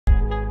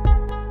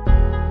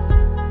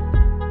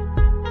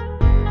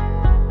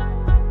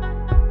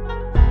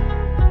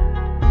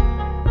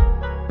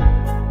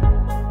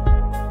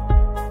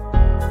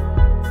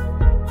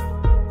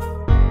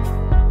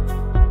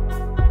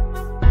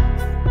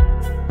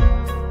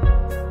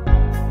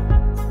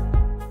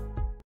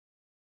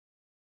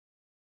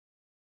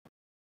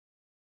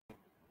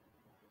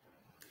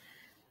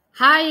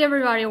Hi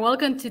everybody,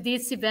 welcome to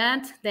this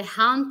event, The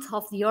Hunt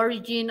of the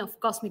Origin of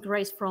Cosmic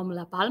Rays from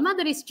La Palma,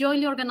 that is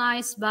jointly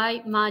organized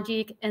by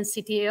MAGIC and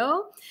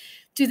CTAO.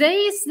 Today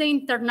is the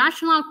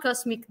International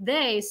Cosmic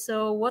Day,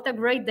 so what a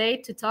great day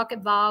to talk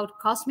about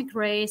cosmic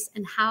rays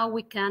and how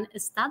we can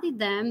study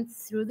them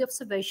through the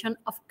observation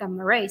of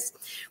gamma rays.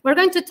 We're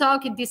going to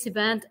talk in this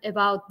event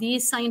about the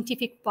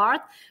scientific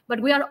part,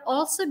 but we are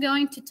also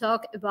going to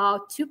talk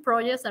about two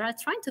projects that are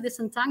trying to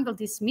disentangle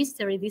this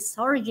mystery, this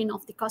origin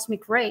of the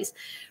cosmic rays.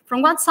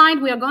 From one side,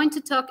 we are going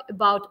to talk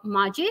about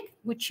MAGIC,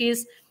 which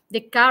is the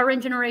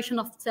current generation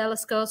of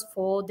telescopes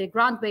for the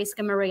ground-based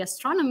gamma ray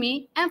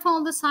astronomy. And from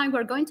the other side,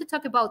 we're going to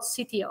talk about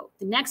CTAO,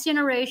 the next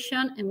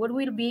generation, and what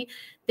will be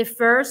the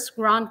first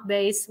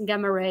ground-based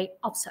gamma ray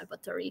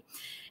observatory.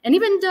 And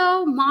even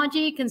though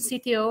MAGIC and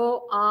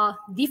CTAO are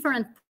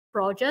different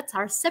projects,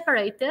 are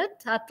separated,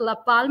 at La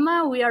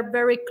Palma, we are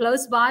very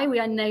close by, we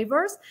are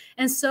neighbors,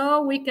 and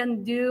so we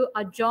can do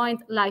a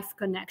joint live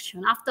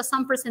connection. After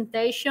some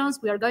presentations,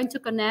 we are going to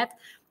connect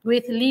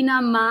with Lina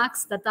and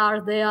Max that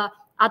are there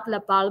at La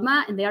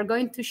Palma, and they are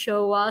going to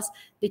show us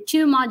the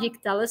two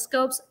MAGIC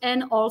telescopes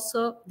and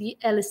also the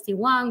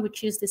LST-1,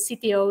 which is the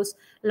CTAO's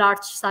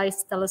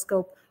large-size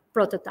telescope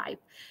prototype.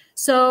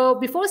 So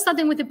before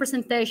starting with the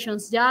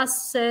presentations,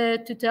 just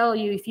to tell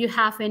you, if you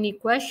have any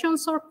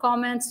questions or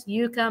comments,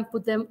 you can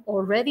put them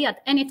already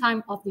at any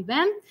time of the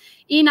event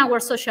in our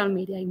social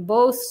media, in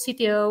both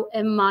CTAO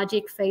and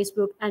MAGIC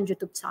Facebook and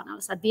YouTube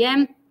channels. At the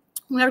end,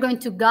 we are going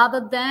to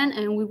gather them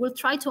and we will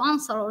try to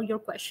answer all your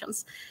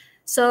questions.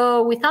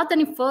 So without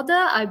any further,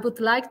 I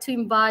would like to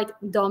invite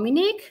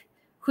Dominic,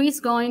 who is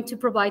going to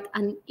provide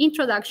an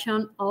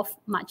introduction of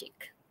MAGIC.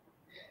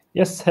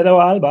 Yes, hello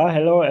Alba,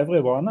 hello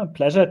everyone. A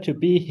pleasure to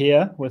be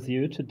here with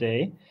you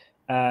today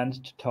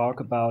and to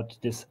talk about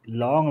this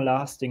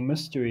long-lasting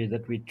mystery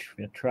that we're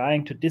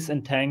trying to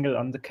disentangle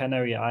on the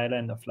Canary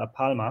Island of La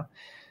Palma.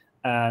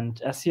 And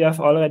as you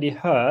have already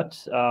heard,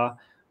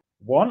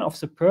 one of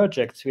the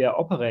projects we are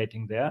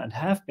operating there and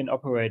have been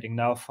operating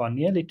now for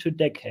nearly 2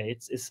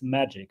 decades is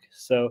MAGIC.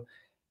 So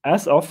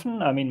as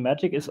often, I mean,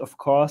 MAGIC is of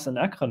course an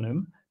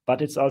acronym,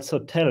 but it's also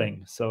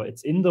telling. So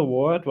it's in the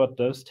word what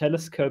those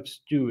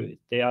telescopes do.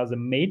 They are the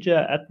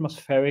Major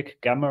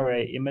Atmospheric Gamma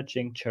Ray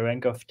Imaging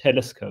Cherenkov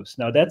telescopes.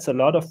 Now that's a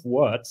lot of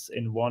words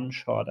in one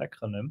short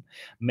acronym.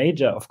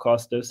 Major, of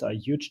course, those are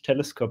huge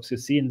telescopes. You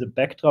see in the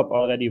backdrop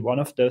already one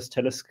of those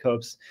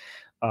telescopes.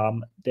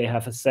 They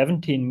have a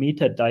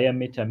 17-meter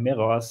diameter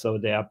mirror, so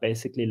they are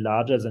basically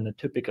larger than a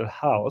typical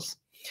house.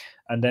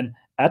 And then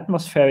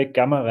atmospheric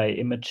gamma ray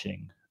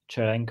imaging,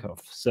 Cherenkov.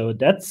 So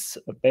that's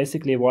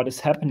basically what is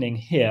happening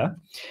here.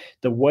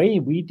 The way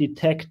we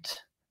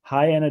detect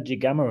high-energy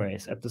gamma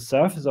rays at the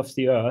surface of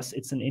the Earth,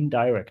 it's an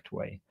indirect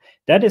way.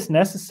 That is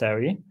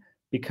necessary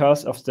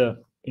because of the,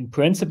 in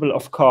principle,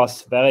 of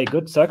course, very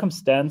good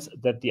circumstance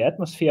that the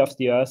atmosphere of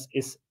the Earth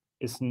is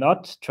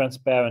not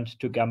transparent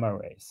to gamma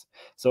rays.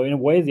 So in a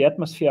way, the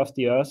atmosphere of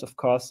the Earth, of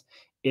course,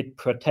 it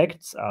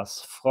protects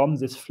us from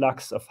this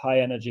flux of high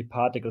energy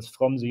particles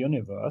from the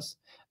universe.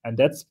 And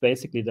that's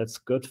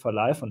good for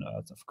life on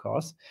Earth, of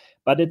course.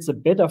 But it's a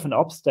bit of an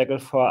obstacle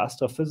for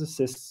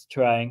astrophysicists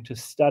trying to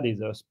study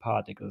those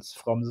particles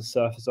from the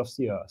surface of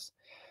the Earth.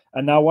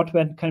 And now what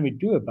can we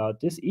do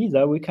about this?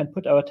 Either we can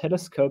put our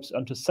telescopes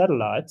onto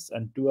satellites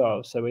and do our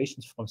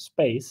observations from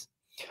space,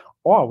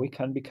 or we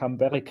can become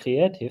very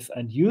creative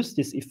and use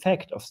this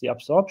effect of the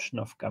absorption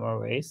of gamma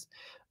rays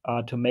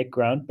to make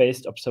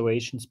ground-based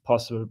observations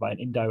possible by an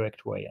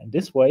indirect way. And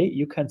this way,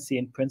 you can see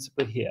in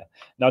principle here.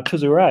 Now, to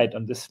the right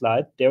on this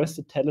slide, there is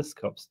the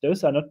telescopes.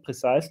 Those are not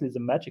precisely the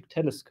MAGIC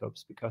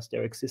telescopes because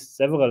there exist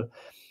several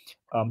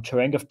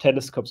Cherenkov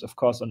telescopes, of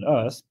course, on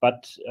Earth,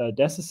 but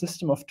there's a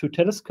system of 2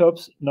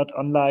 telescopes, not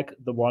unlike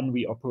the one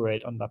we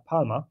operate on La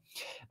Palma.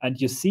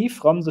 And you see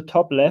from the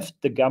top left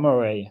the gamma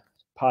ray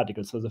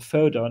particles, so the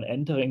photon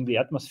entering the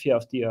atmosphere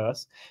of the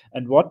Earth.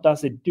 And what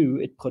does it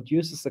do? It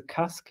produces a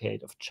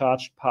cascade of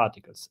charged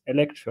particles,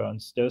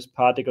 electrons, those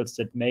particles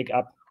that make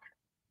up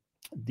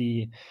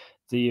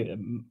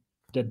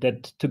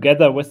that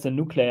together with the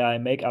nuclei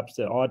make up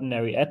the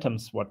ordinary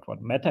atoms, what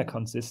matter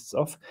consists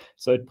of.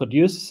 So it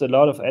produces a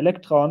lot of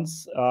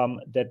electrons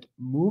that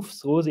move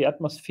through the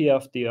atmosphere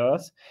of the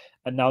Earth.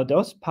 And now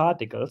those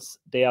particles,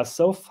 they are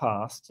so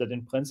fast that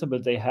in principle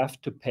they have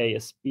to pay a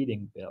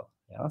speeding bill.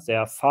 Yeah? They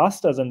are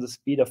faster than the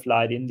speed of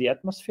light in the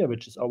atmosphere,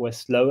 which is always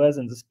slower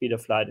than the speed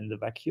of light in the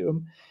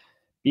vacuum.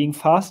 Being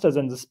faster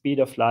than the speed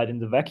of light in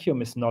the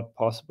vacuum is not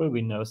possible,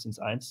 we know since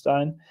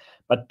Einstein,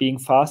 but being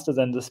faster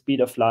than the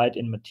speed of light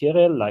in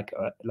material like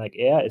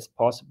air is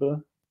possible,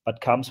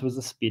 but comes with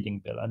a speeding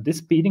bill. And this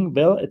speeding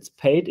bill, it's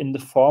paid in the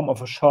form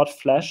of a short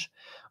flash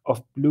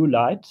of blue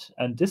light,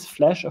 and this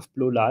flash of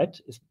blue light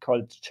is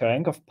called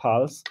Cherenkov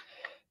pulse.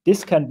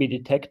 This can be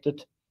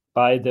detected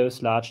by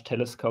those large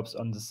telescopes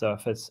on the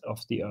surface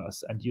of the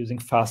Earth and using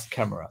fast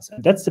cameras.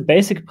 And that's the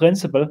basic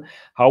principle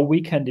how we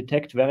can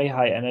detect very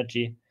high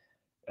energy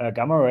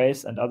gamma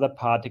rays and other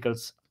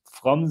particles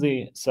from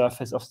the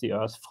surface of the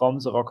Earth, from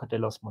the Roca de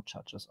los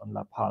Muchachos on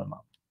La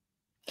Palma.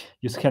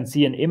 You can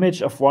see an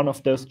image of one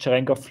of those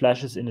Cherenkov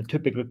flashes in a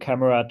typical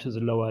camera to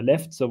the lower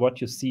left. So what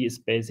you see is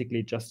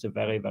basically just a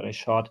very, very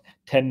short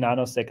 10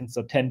 nanoseconds,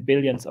 so 10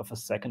 billionths of a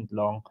second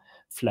long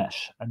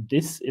flash. And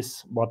this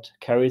is what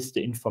carries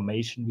the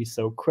information we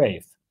so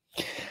crave.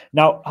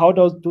 Now, how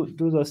do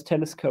those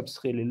telescopes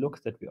really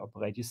look that we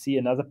operate? You see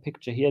another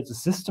picture here. It's a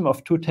system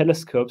of two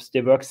telescopes.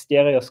 They work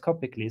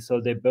stereoscopically, so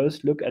they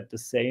both look at the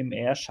same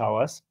air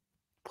showers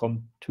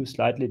from two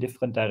slightly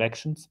different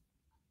directions.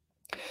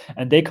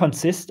 And they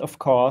consist, of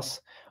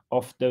course,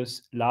 of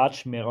those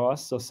large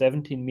mirrors, so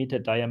 17-meter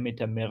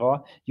diameter mirror.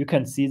 You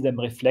can see them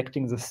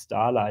reflecting the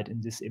starlight in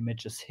these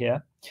images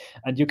here.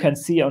 And you can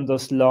see on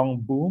those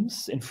long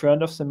booms in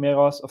front of the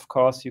mirrors, of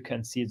course, you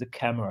can see the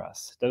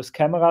cameras. Those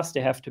cameras,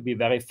 they have to be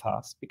very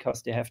fast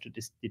because they have to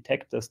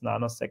detect those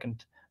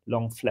nanosecond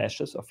long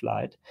flashes of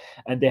light.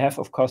 And they have,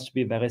 of course, to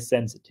be very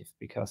sensitive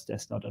because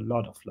there's not a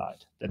lot of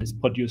light that is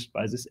produced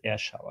by these air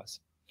showers.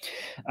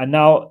 And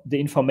now the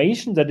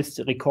information that is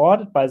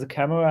recorded by the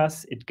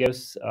cameras, it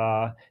goes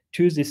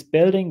to this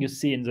building you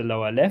see in the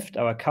lower left,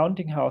 our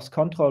counting house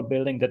control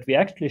building that we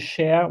actually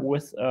share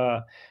with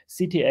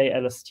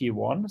CTA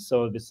LST-1.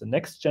 So this is the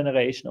next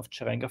generation of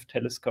Cherenkov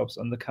telescopes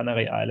on the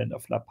Canary Island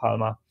of La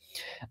Palma,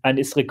 and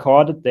is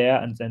recorded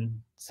there and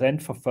then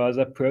sent for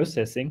further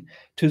processing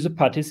to the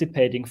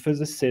participating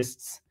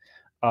physicists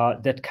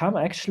that come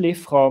actually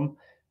from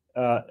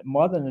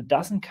more than a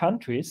dozen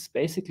countries,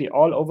 basically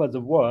all over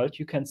the world.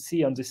 You can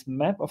see on this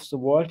map of the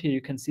world here,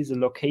 you can see the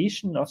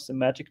location of the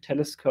MAGIC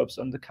telescopes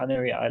on the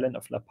Canary Island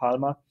of La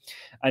Palma.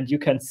 And you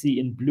can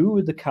see in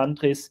blue the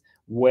countries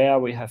where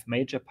we have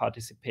major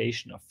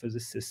participation of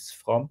physicists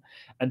from.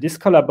 And this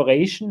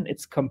collaboration,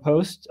 it's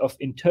composed of,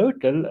 in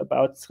total,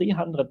 about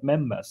 300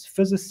 members,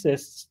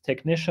 physicists,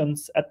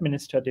 technicians,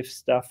 administrative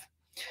staff,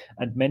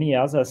 and many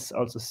others,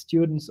 also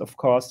students, of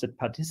course, that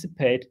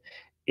participate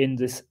in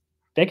this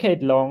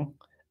decade-long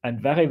and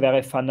very,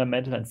 very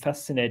fundamental and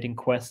fascinating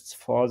quests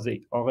for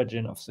the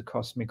origin of the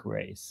cosmic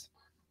rays.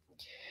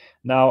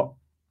 Now,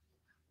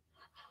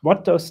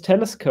 what those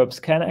telescopes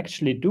can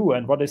actually do,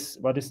 and what is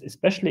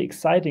especially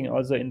exciting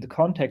also in the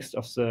context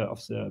of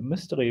the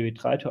mystery we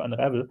try to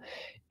unravel,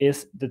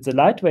 is that the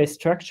lightweight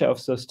structure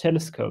of those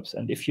telescopes,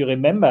 and if you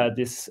remember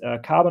this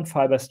carbon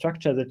fiber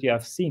structure that you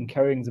have seen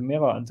carrying the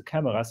mirror and the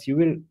cameras, you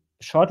will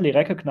shortly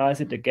recognize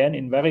it again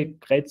in very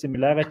great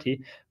similarity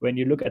when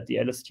you look at the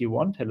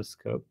LST-1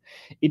 telescope.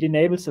 It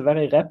enables a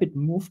very rapid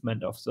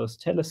movement of those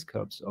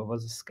telescopes over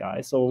the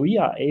sky. So we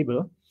are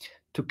able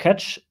to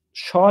catch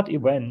short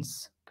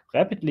events,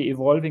 rapidly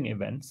evolving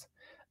events,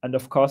 and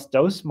of course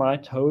those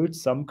might hold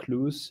some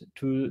clues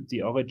to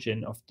the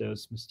origin of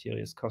those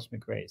mysterious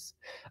cosmic rays.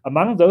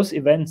 Among those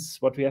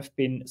events, what we have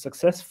been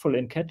successful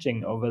in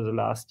catching over the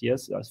last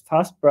years are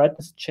fast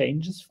brightness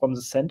changes from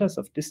the centers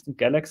of distant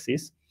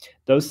galaxies,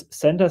 those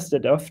centers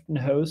that often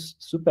host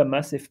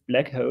supermassive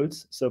black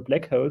holes, so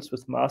black holes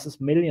with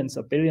masses millions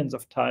or billions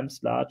of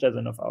times larger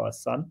than of our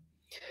sun.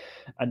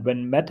 And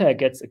when matter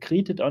gets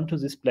accreted onto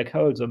this black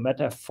hole, so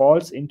matter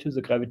falls into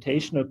the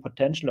gravitational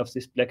potential of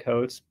these black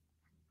holes,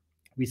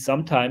 we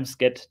sometimes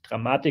get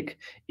dramatic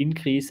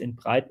increase in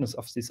brightness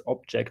of these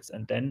objects,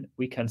 and then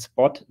we can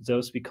spot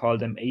those, we call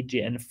them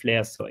AGN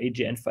flares, so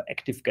AGN for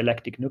active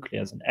galactic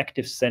nucleus, an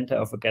active center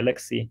of a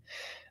galaxy,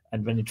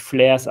 and when it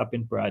flares up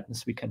in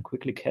brightness, we can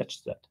quickly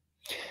catch that.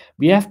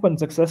 We have been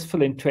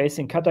successful in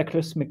tracing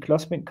cataclysmic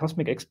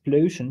cosmic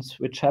explosions,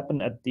 which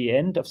happen at the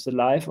end of the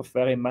life of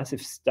very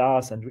massive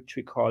stars and which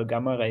we call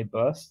gamma ray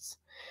bursts.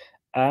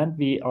 And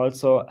we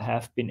also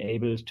have been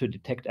able to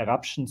detect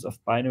eruptions of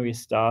binary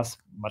stars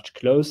much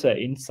closer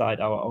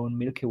inside our own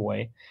Milky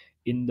Way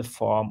in the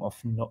form of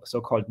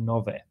so-called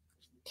novae.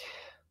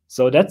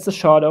 So that's a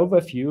short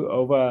overview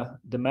over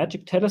the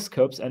MAGIC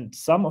telescopes and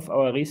some of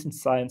our recent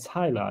science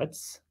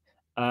highlights.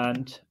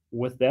 And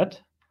with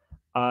that,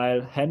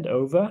 I'll hand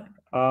over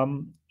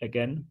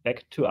again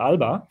back to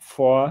Alba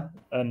for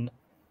an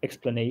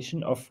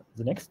explanation of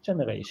the next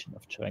generation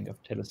of Cherenkov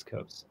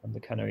telescopes on the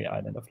Canary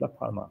Island of La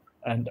Palma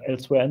and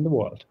elsewhere in the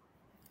world.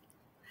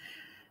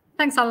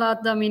 Thanks a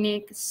lot,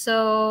 Dominic.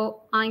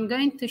 So I'm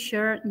going to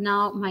share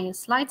now my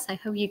slides. I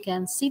hope you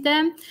can see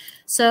them.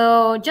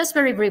 So just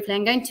very briefly,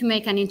 I'm going to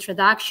make an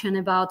introduction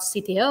about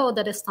CTAO,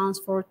 that stands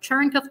for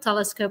Cherenkov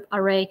Telescope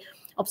Array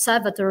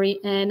Observatory.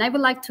 And I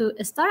would like to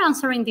start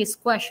answering this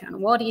question: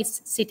 what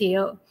is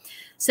CTAO?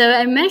 So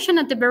I mentioned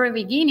at the very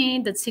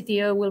beginning that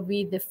CTAO will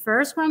be the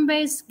first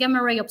ground-based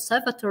gamma ray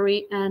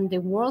observatory and the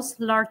world's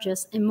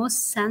largest and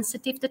most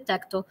sensitive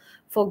detector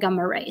for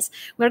gamma rays.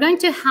 We're going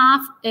to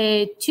have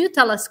two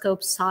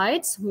telescope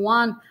sites,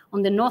 one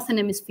on the northern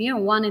hemisphere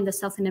and one in the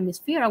southern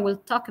hemisphere. I will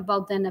talk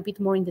about them a bit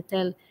more in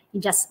detail in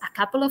just a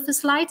couple of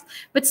slides.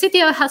 But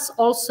CTAO has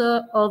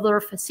also other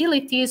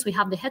facilities. We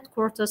have the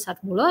headquarters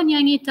at Bologna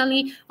in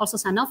Italy, also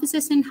some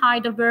offices in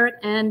Heidelberg,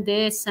 and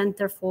the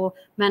Center for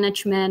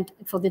Management,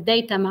 for the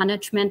Data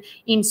Management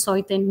in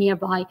Zeuthen,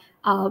 nearby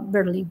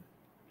Berlin.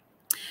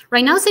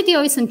 Right now,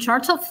 CTAO is in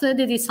charge of the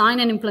design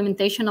and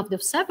implementation of the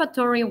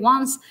observatory.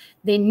 Once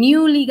the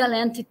new legal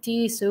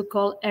entity,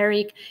 so-called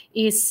ERIC,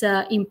 is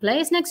in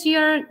place next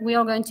year, we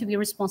are going to be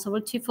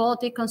responsible for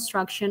the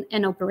construction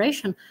and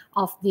operation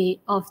of the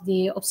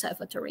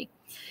observatory.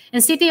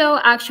 And CTAO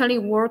actually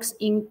works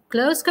in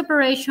close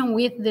cooperation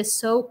with the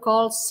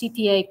so-called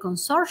CTA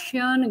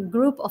consortium, a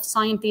group of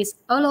scientists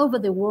all over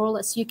the world.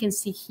 As you can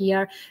see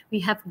here,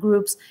 we have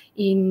groups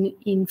in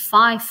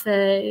 5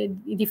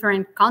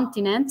 different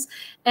continents.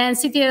 And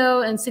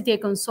CTAO and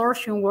CTA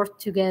consortium work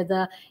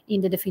together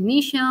in the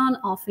definition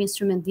of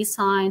instrument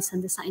designs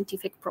and the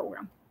scientific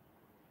program.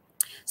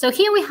 So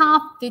here we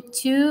have the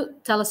 2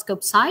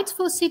 telescope sites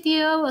for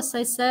CTAO, as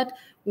I said,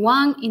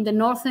 one in the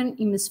northern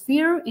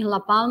hemisphere in La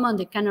Palma on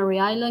the Canary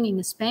Island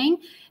in Spain,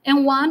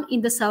 and one in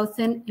the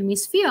southern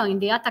hemisphere in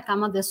the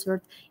Atacama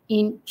Desert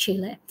in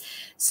Chile.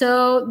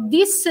 So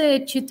these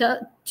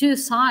two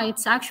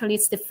sites, actually,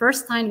 it's the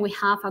first time we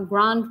have a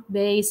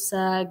ground-based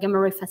gamma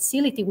ray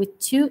facility with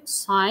 2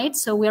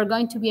 sites. So we are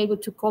going to be able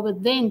to cover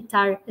the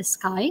entire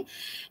sky.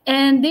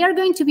 And they are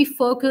going to be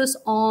focused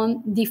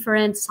on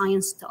different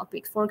science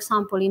topics. For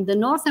example, in the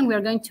northern, we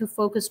are going to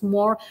focus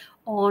more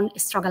on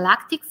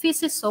extragalactic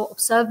physics, so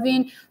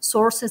observing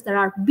sources that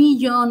are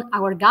beyond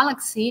our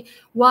galaxy,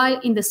 while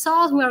in the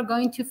south, we are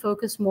going to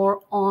focus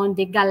more on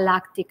the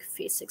galactic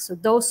physics, so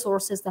those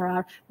sources that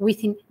are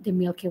within the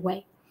Milky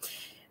Way.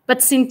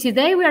 But since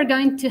today we are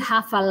going to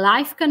have a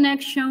live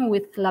connection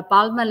with La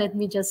Palma, let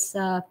me just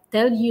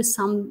tell you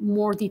some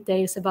more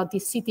details about the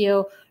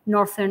CTAO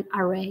Northern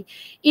Array.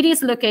 It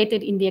is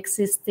located in the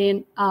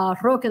existing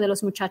Roque de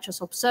los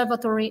Muchachos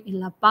Observatory in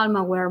La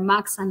Palma, where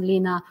Max and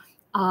Lina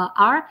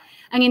are.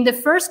 And in the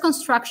first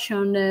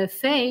construction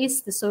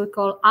phase, the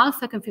so-called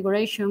alpha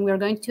configuration, we are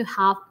going to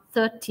have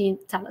 13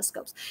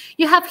 telescopes.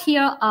 You have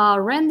here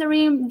a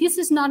rendering. This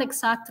is not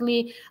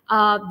exactly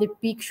the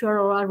picture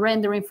or a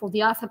rendering for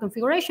the alpha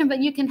configuration, but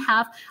you can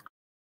have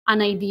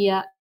an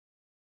idea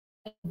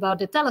about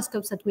the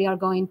telescopes that we are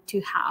going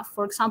to have.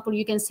 For example,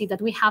 you can see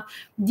that we have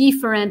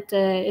different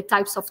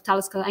types of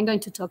telescopes. I'm going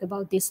to talk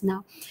about this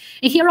now.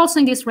 And here also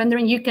in this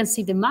rendering, you can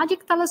see the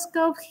MAGIC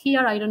telescope.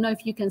 Here, I don't know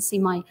if you can see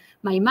my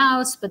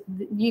mouse, but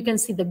you can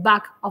see the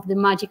back of the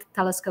MAGIC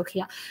telescope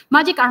here.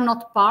 MAGIC are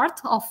not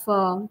part of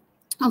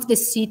the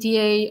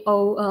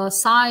CTAO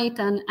site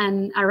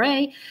and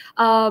array.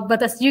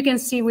 But as you can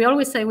see, we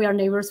always say we are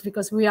neighbors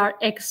because we are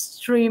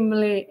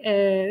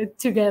extremely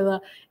together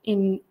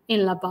in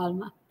La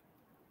Palma.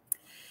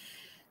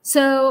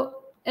 So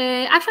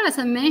actually, as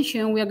I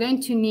mentioned, we are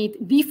going to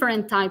need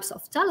different types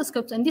of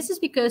telescopes, and this is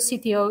because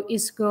CTAO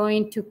is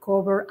going to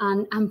cover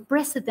an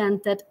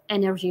unprecedented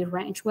energy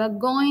range. We are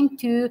going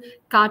to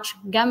catch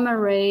gamma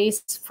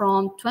rays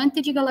from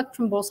 20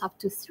 gigaelectron volts up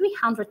to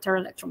 300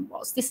 teraelectron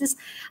volts. This is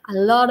a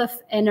lot of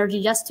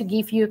energy, just to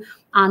give you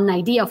an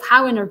idea of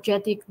how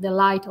energetic the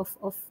light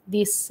of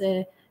this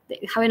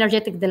how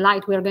energetic the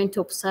light we are going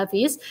to observe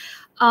is.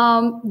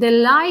 The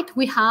light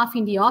we have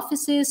in the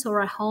offices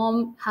or at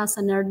home has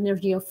an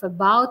energy of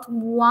about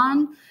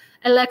 1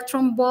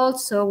 electron volt.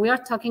 So we are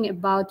talking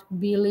about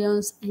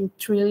billions and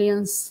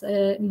trillions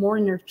more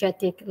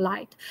energetic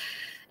light.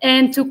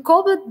 And to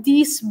cover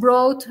this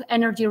broad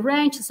energy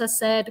range, as I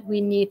said, we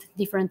need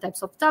different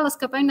types of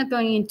telescope. I'm not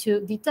going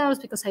into details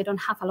because I don't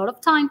have a lot of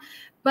time.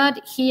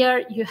 But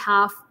here you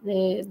have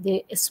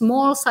the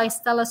small size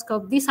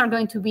telescope. These are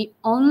going to be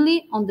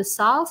only on the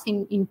south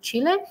in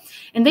Chile.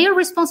 And they are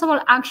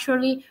responsible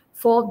actually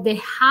for the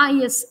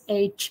highest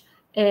age,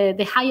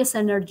 the highest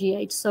energy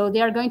age. So they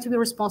are going to be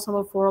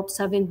responsible for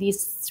observing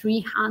this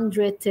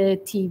 300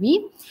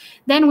 TeV.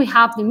 Then we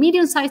have the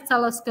medium-sized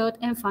telescope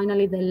and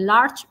finally the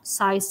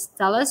large-sized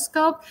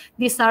telescope.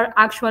 These are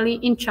actually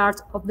in charge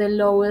of the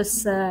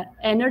lowest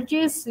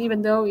energies,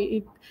 even though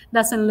it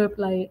doesn't look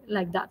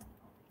like that.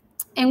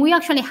 And we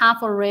actually have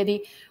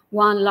already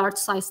one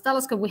large-sized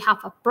telescope. We have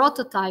a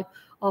prototype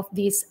of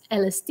this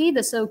LST,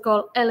 the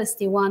so-called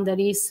LST1 that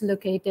is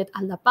located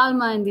at La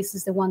Palma, and this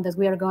is the one that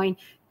we are going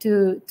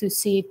to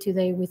see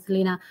today with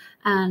Lina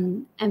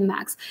and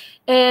Max.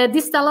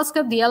 This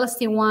telescope, the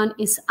LST1,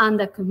 is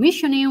under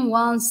commissioning.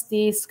 Once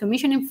this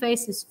commissioning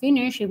phase is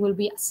finished, it will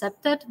be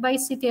accepted by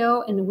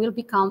CTAO and will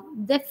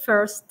become the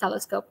first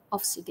telescope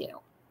of CTAO.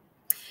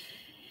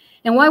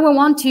 And why we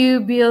want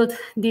to build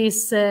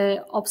this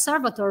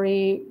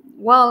observatory?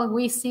 Well,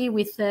 we see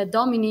with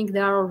Dominic,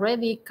 there are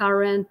already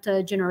current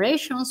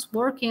generations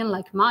working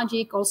like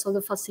MAGIC, also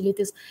the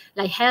facilities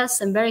like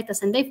HES and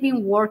Veritas, and they've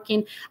been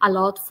working a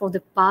lot for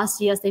the past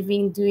years. They've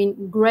been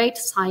doing great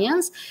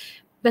science.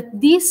 But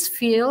this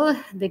field,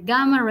 the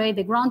gamma ray,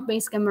 the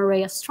ground-based gamma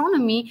ray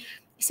astronomy,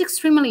 is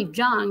extremely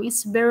young.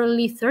 It's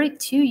barely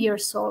 32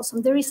 years old. So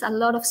there is a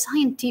lot of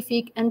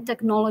scientific and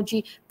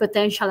technology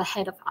potential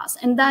ahead of us.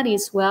 And that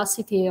is where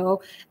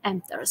CTAO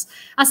enters.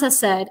 As I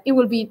said, it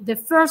will be the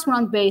first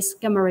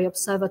ground-based gamma ray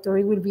observatory.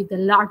 It will be the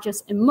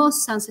largest and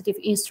most sensitive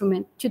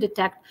instrument to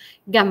detect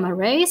gamma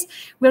rays.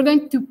 We're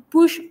going to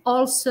push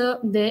also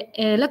the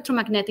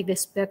electromagnetic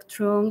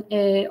spectrum,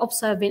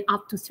 observing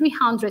up to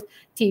 300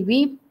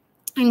 TeV.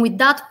 And with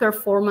that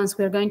performance,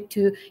 we're going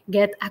to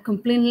get a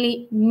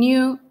completely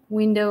new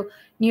window,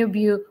 new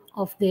view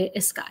of the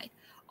sky.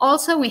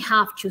 Also, we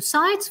have two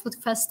sites for the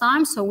first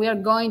time, so we are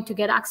going to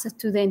get access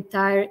to the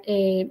entire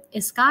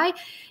sky.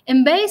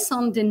 And based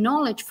on the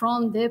knowledge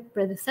from the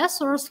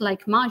predecessors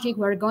like Magic,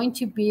 we're going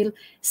to build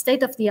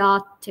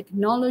state-of-the-art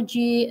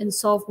technology and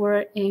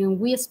software, and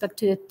we expect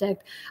to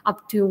detect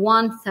up to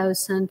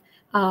 1,000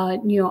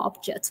 new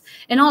objects.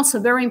 And also,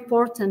 very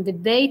important, the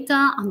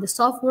data and the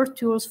software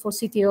tools for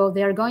CTAO,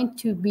 they are going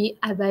to be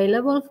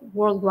available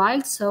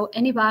worldwide, so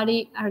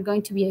anybody are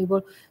going to be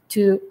able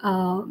to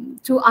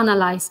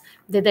analyze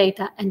the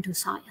data and do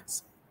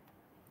science.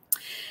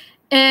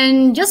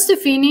 And just to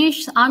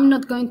finish, I'm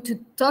not going to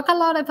talk a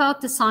lot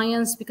about the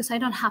science because I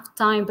don't have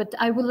time, but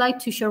I would like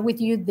to share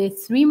with you the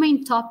three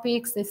main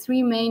topics, the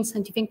three main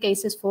scientific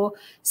cases for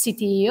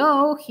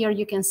CTAO. Here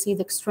you can see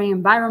the extreme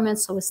environment,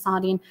 so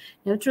studying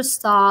neutron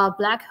star,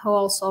 black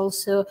holes,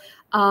 also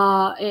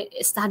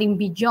studying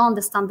beyond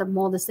the standard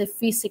models, the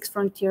physics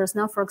frontiers.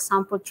 Now, for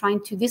example,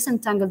 trying to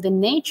disentangle the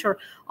nature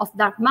of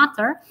dark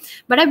matter.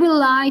 But I would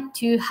like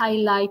to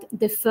highlight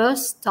the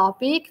first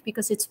topic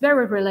because it's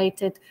very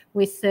related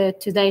with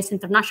today's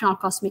International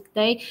Cosmic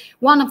Day.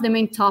 One of the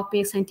main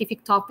topics,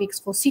 scientific topics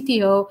for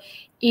CTAO,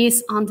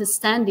 is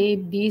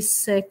understanding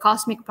this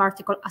cosmic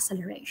particle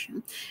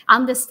acceleration,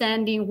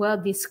 understanding where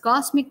these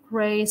cosmic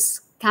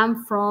rays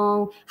come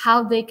from,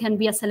 how they can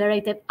be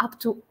accelerated up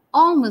to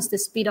almost the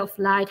speed of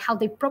light, how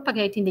they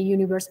propagate in the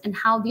universe, and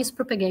how this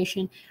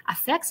propagation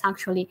affects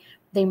actually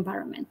the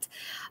environment.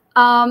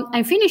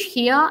 I finish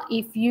here.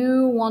 If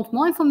you want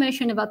more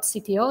information about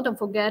CTAO, don't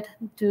forget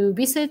to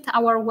visit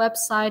our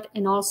website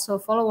and also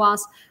follow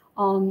us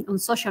on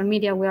social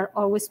media. We are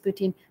always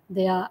putting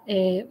there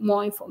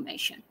more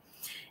information.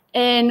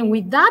 And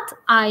with that,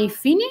 I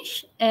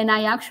finish, and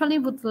I actually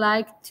would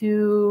like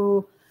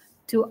to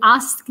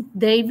ask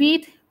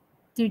David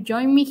to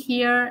join me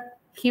here.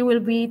 He will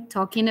be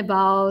talking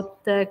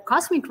about the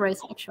cosmic rays,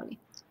 actually.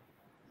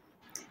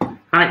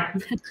 Hi.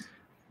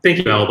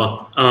 Thank you,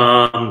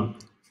 Alba.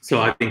 So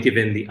I've been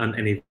given the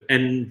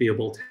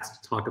unenviable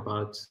task to talk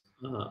about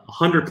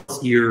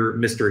 100+ year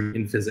mystery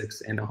in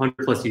physics and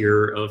 100+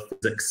 year of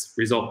physics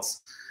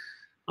results.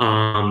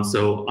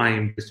 So I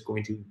am just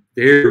going to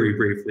very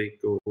briefly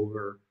go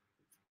over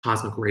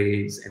cosmic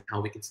rays and how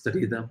we can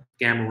study them,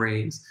 gamma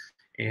rays,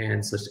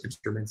 and such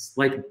instruments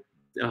like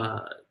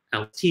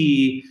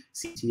LT,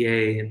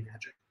 CTA, and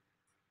magic.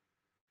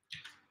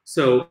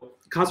 So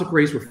cosmic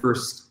rays were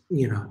first,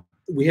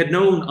 we had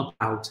known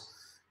about,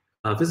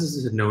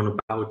 physicists had known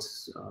about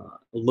a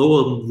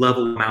low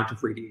level amount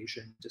of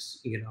radiation,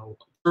 just,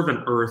 observed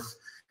on Earth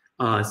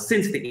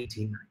since the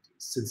 1890s,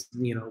 since,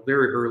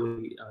 very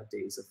early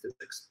days of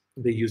physics.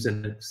 They used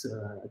a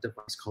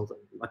device called an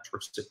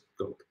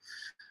electroscope.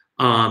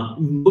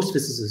 Most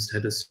physicists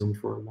had assumed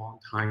for a long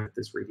time that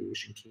this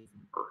radiation came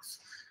from Earth.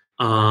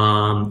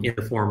 In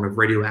the form of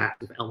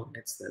radioactive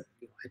elements that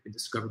had been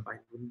discovered by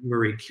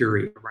Marie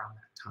Curie around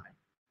that time.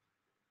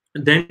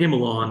 And then came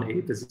along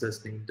a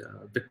physicist named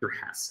Victor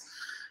Hess,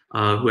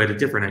 who had a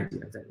different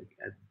idea that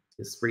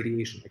this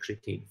radiation actually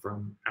came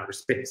from outer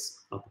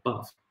space up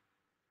above.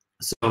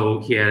 So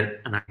he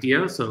had an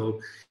idea, so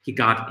he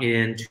got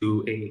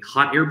into a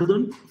hot air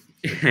balloon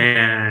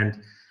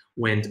and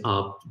went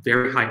up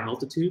very high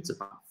altitudes,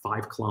 about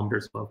 5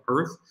 kilometers above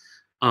Earth,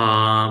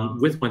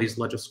 with one of these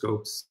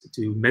electroscopes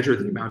to measure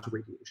the amount of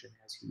radiation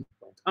as he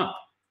went up.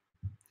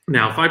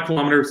 Now, 5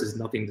 kilometers is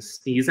nothing to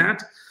sneeze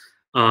at.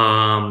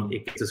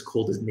 It gets as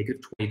cold as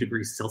 -20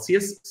 degrees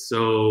Celsius.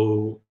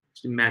 So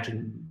just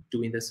imagine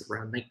doing this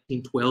around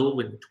 1912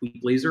 in a tweed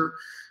blazer,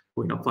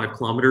 going up 5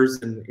 kilometers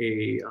in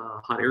a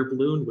hot air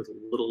balloon with a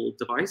little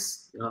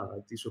device.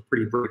 These were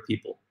pretty brave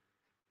people.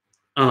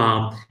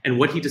 And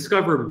what he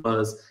discovered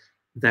was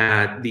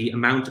that the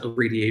amount of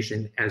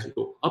radiation as you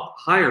go up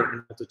higher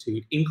in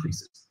altitude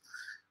increases.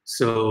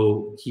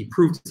 So he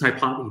proved his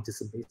hypothesis, he did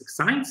some basic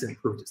science and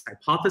proved his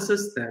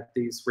hypothesis that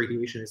this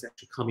radiation is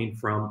actually coming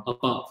from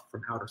above,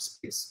 from outer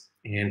space.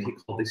 And he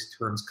called these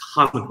terms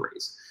cosmic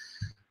rays.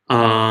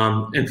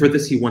 And for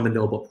this, he won the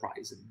Nobel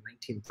Prize in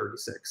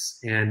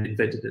 1936 and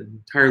invented an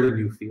entirely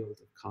new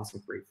field of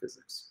cosmic ray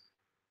physics.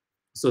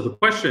 So the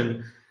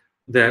question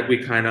that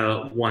we kind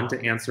of want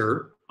to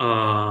answer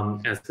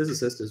as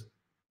physicists is,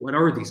 what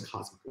are these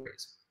cosmic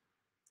rays?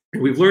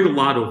 And we've learned a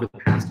lot over the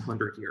past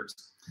 100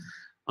 years.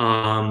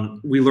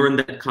 We learned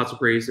that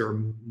cosmic rays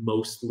are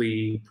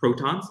mostly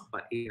protons,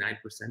 about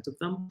 89% of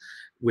them,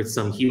 with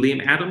some helium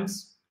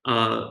atoms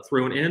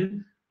thrown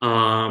in.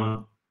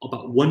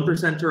 About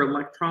 1% are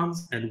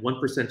electrons, and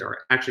 1% are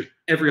actually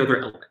every other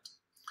element.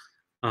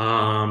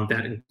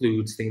 That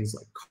includes things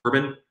like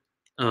carbon,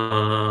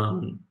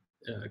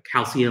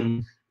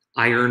 calcium,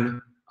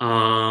 iron,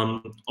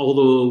 all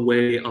the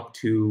way up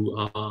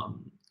to,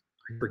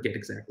 I forget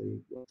exactly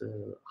what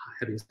the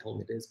heaviest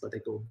element is, but they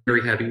go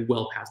very heavy,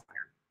 well past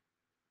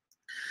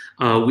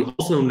iron. We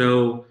also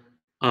know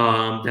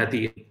that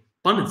the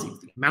abundance,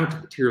 the amount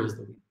of materials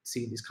that we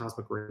see in these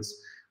cosmic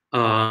rays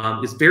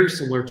is very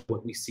similar to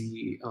what we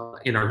see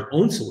in our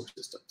own solar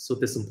system. So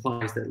this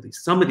implies that at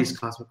least some of these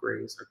cosmic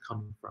rays are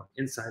coming from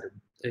inside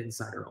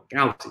our own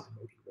galaxy, the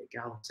Milky Way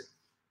galaxy.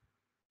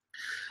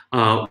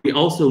 We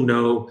also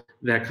know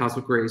that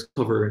cosmic rays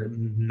cover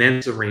an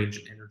immense range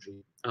of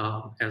energy.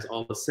 As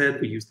Alba said,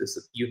 we use this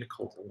unit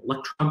called an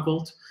electron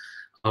volt,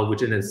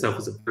 which in itself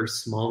is a very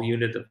small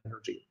unit of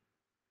energy.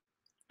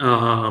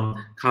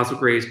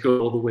 Cosmic rays go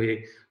all the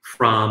way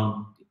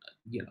from,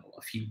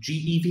 a few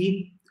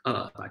GeV,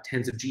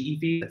 tens of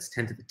GeV, that's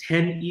 10 to the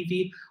 10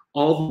 EV,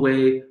 all the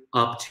way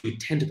up to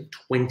 10 to the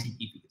 20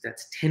 EV,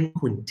 that's 10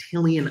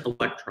 quintillion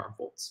electron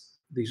volts.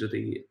 These are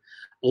the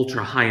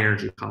ultra high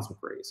energy cosmic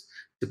rays.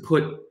 To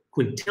put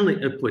 10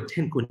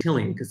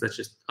 quintillion, because that's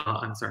just,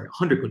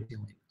 100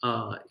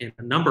 quintillion in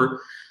a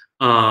number,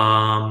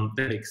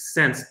 that makes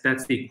sense.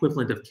 That's the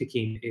equivalent of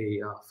kicking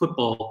a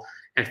football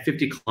at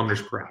 50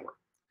 kilometers per hour.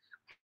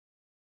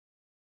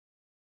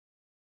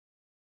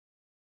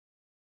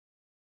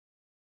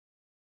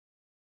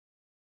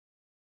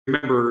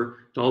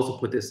 Remember to also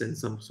put this in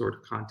some sort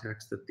of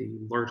context that the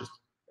largest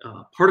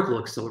particle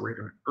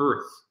accelerator on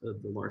Earth,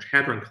 the Large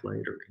Hadron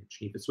Collider in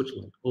Geneva,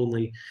 Switzerland,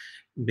 only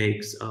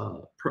makes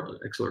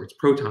accelerates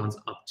protons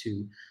up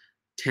to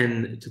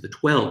 10 to the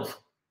 12,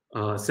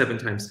 7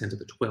 times 10 to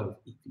the 12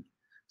 eV.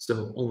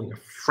 So only a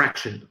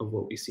fraction of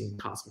what we see in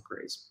cosmic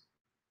rays.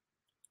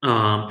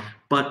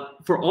 But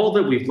for all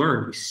that we've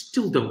learned, we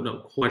still don't know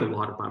quite a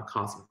lot about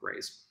cosmic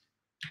rays.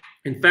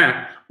 In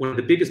fact, one of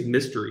the biggest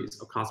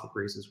mysteries of cosmic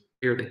rays is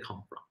where they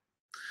come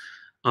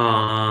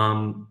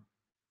from.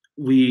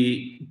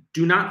 We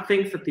do not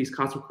think that these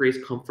cosmic rays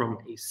come from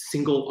a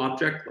single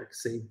object, like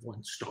say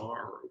one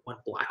star or one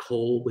black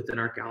hole within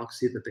our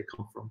galaxy, that they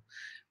come from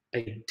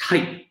a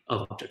type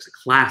of objects, a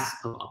class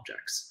of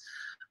objects.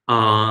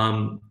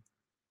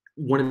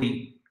 One of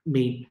the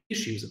main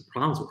issues and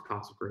problems with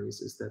cosmic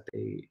rays is that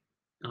they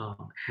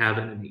have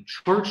an innate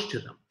charge to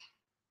them.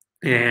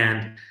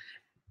 And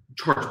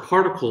charged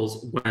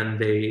particles, when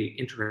they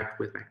interact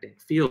with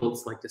magnetic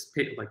fields, like this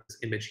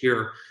image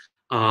here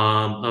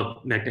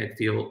of magnetic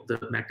field, the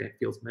magnetic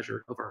fields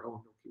measured of our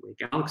own Milky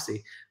Way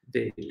galaxy,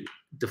 they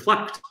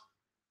deflect.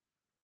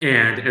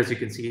 And as you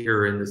can see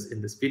here in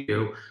this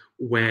video,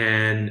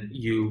 when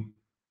you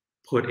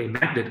put a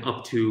magnet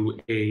up to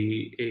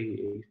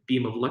a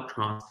beam of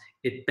electrons,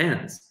 it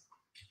bends.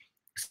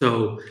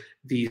 So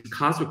these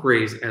cosmic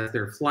rays, as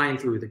they're flying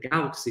through the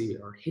galaxy,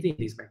 are hitting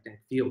these magnetic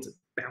fields and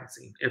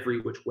bouncing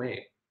every which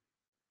way.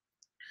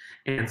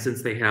 And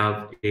since they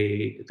have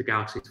the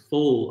galaxy is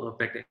full of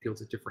magnetic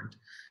fields of different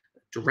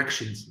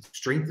directions and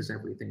strengths and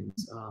everything,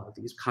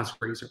 these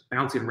cosmic rays are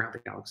bouncing around the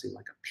galaxy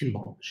like a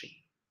pinball machine,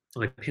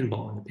 like a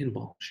pinball in a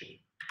pinball machine.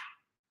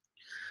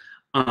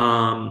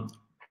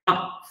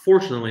 But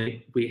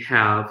fortunately, we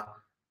have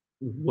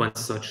one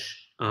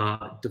such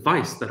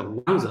device that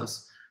allows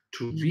us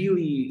to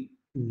really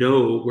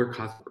know where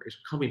cosmic rays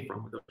are coming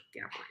from with those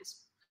gamma rays.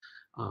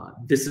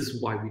 This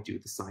is why we do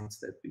the science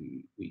that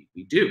we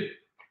do.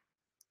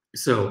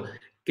 So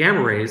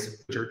gamma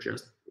rays, which are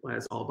just,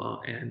 as Alba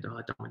and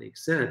Dominique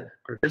said,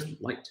 are just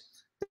light.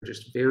 They're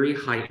just very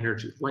high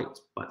energy light,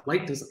 but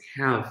light doesn't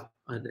have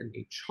an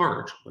innate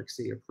charge like,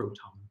 say, a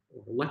proton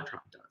or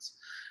electron does.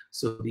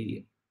 So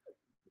the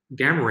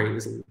gamma ray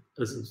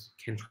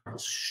can travel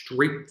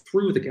straight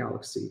through the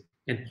galaxy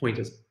and point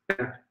us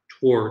back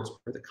towards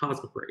where the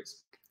cosmic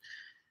rays.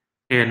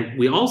 And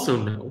we also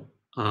know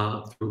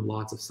through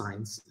lots of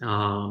science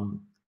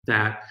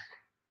that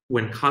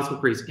when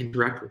cosmic rays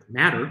interact with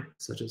matter,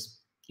 such as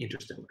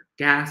interstellar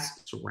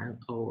gas,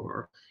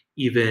 or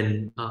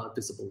even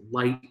visible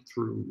light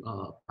through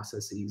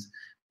processes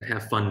that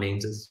have fun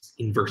names as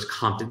inverse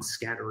Compton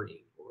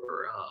scattering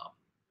or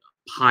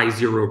pi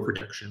zero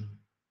projection,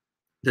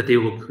 that they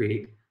will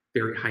create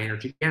very high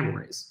energy gamma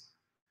rays.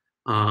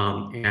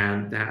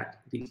 And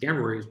that these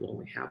gamma rays will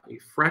only have a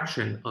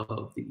fraction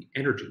of the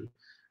energy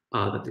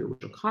that the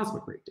original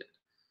cosmic ray did.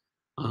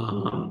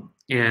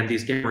 And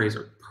these gamma rays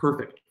are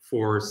perfect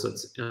for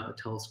such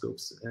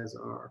telescopes as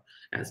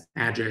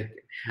MAGIC,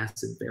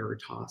 HESS, and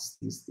Veritas,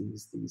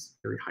 these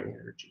very high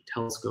energy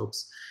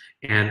telescopes,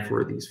 and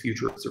for these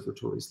future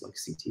observatories like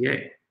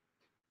CTAO.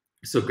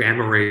 So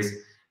gamma rays,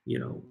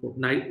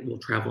 will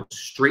travel in a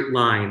straight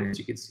line, as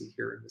you can see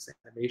here in this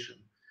animation,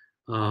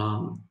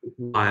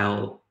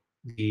 while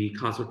the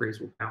cosmic rays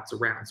will bounce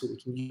around. So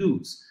we can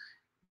use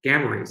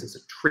gamma rays as a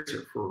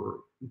tracer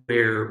for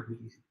where we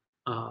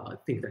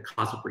think that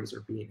cosmic rays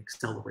are being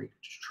accelerated,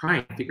 to try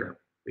and figure out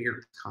where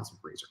the cosmic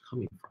rays are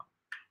coming from.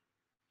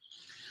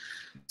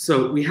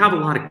 So we have a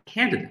lot of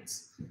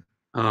candidates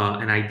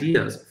and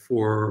ideas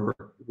for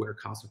where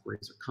cosmic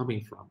rays are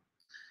coming from.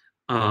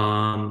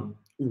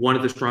 One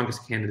of the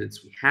strongest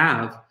candidates we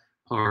have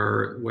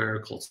are what are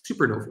called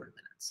supernova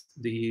remnants.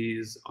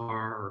 These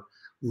are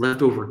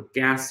leftover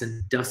gas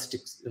and dust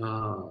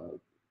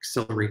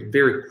accelerated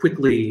very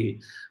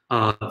quickly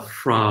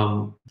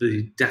from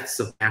the deaths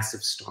of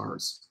massive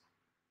stars.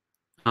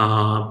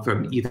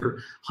 from either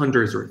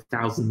hundreds or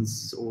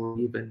thousands or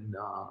even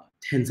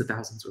tens of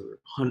thousands or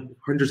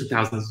hundreds of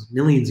thousands,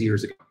 millions of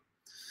years ago.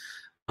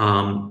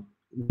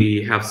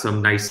 We have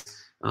some nice,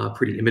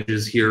 pretty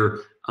images here.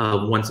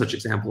 One such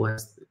example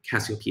is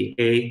Cassiopeia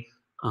A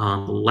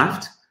on the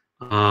left.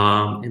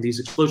 And these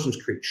explosions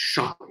create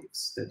shock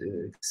waves that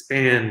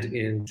expand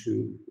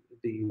into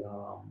the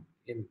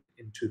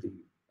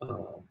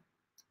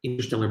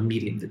interstellar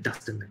medium, the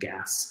dust and the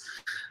gas.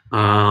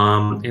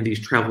 And these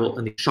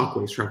shock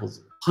waves travel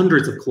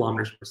hundreds of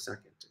kilometers per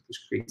second. This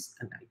creates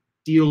an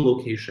ideal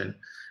location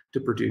to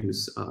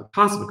produce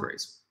cosmic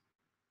rays.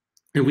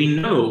 And we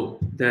know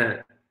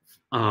that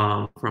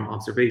from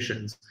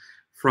observations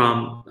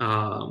from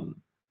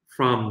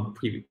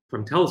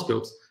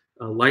telescopes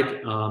like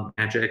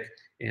MAGIC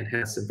and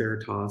HESS and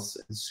Veritas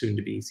and soon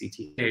to be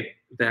CTAO,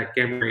 that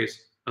gamma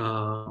rays,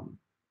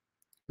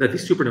 that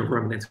these supernova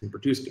remnants can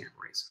produce gamma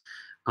rays,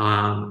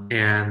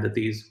 and that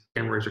these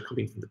gamma rays are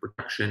coming from the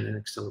production and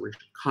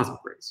acceleration of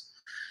cosmic rays.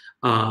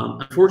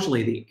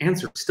 Unfortunately, the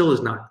answer still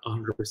is not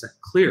 100%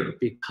 clear,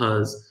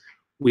 because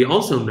we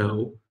also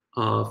know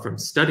from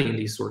studying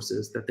these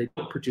sources that they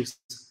don't produce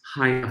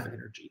high enough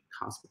energy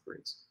cosmic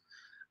rays.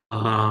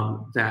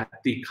 That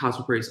the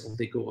cosmic rays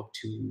only go up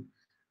to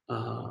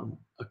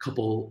a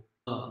couple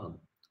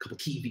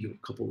TeV, or a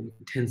couple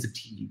tens of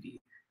TeV.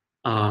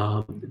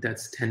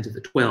 That's 10 to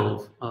the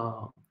 12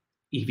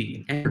 EV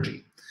in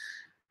energy.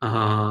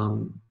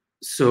 And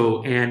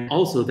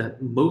also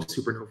that most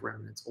supernova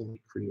remnants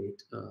only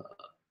create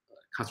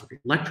cosmic ray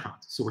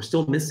electrons. So we're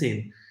still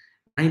missing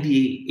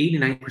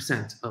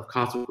 89% of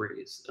cosmic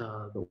rays,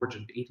 the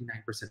origin of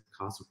 89% of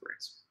cosmic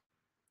rays.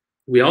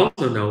 We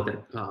also know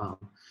that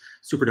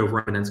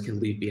supernova remnants can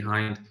leave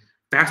behind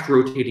fast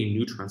rotating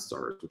neutron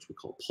stars, which we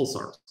call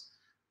pulsars,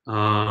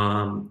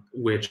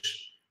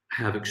 which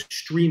have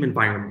extreme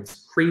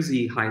environments,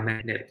 crazy high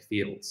magnetic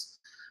fields,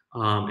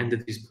 and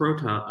that these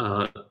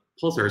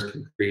pulsars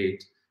can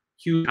create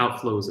huge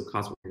outflows of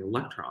cosmic ray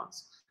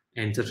electrons.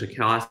 And such a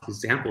classic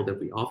example that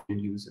we often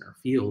use in our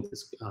field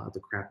is the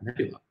Crab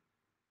Nebula.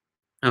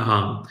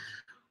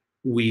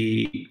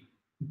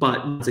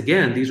 But once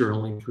again, these are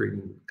only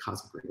creating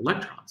cosmic ray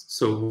electrons.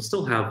 So we'll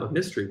still have a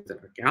mystery within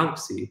our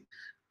galaxy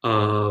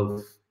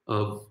of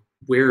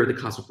where the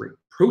cosmic ray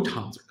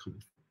protons are coming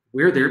from,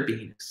 where they're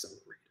being accelerated.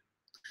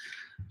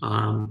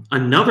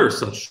 Another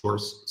such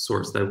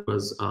source that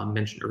was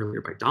mentioned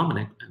earlier by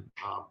Dominic and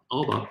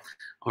Alba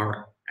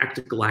are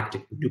active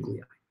galactic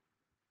nuclei.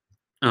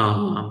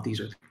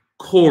 These are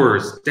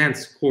cores,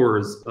 dense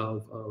cores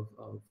of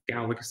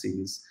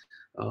galaxies,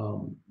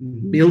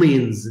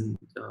 millions and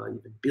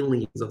even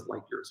billions of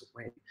light years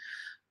away.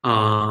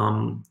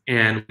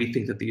 And we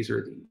think that these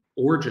are the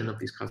origin of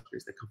these cosmic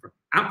rays that come from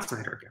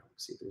outside our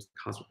galaxy. There's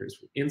cosmic rays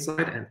from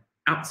inside and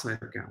outside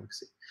our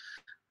galaxy.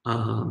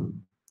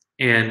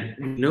 And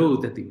we know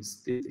that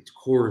these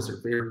cores are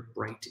very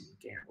bright in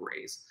gamma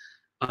rays.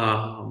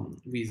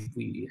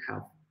 We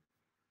have,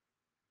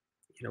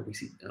 we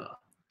see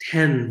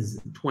tens,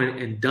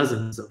 20, and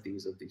dozens of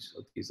these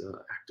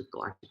active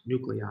galactic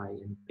nuclei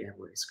in gamma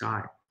ray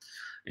sky,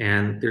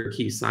 and they're a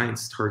key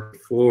science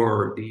target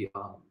for the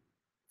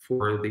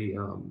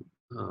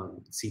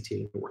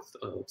CTAO North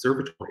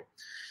Observatory.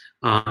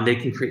 They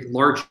can create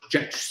large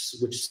jets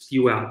which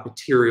spew out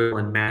material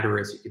and matter,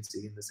 as you can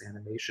see in this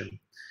animation,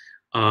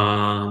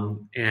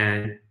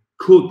 and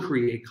could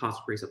create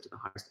cosmic rays up to the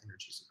highest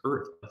energies of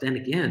Earth. But then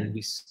again,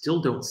 we still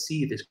don't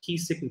see the key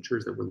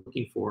signatures that we're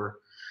looking for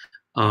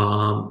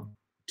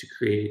to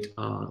create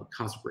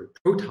cosmic ray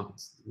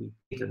protons. We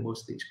think that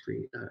most of these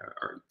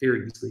are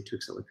very easily to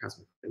accelerate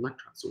cosmic ray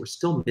electrons. So we're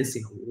still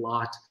missing a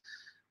lot,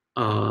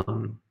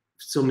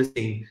 still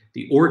missing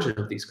the origin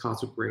of these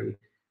cosmic ray,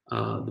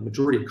 the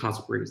majority of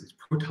cosmic rays, these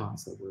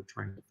protons that we're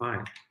trying to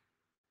find.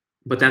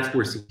 But that's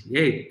where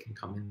CTAO can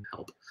come in and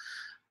help.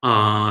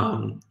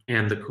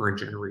 And the current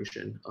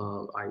generation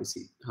of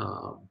IEC,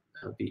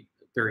 the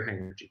very high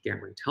energy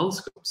gamma ray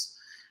telescopes,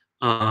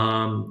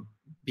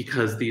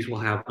 because these will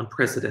have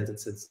unprecedented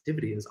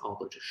sensitivity, as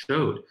Alba just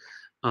showed,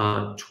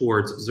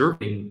 towards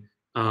observing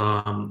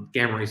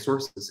gamma ray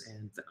sources,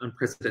 and the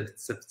unprecedented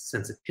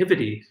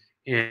sensitivity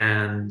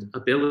and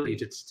ability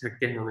to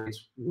detect gamma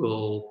rays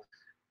will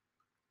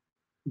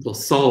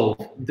solve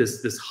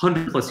this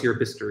 100+ year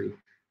mystery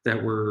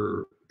that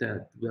we're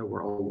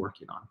all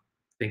working on.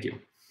 Thank you.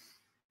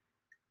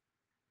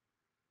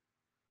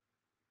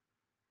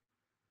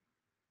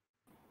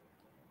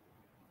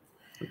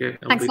 Okay,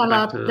 thanks a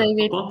lot,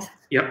 David.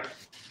 Yep.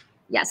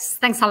 Yes,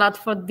 thanks a lot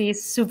for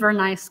this super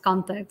nice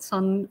context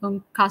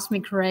on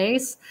cosmic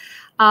rays.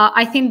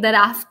 I think that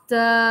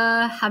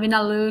after having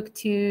a look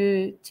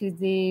to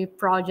the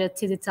project,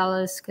 to the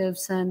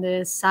telescopes and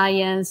the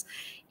science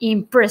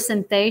in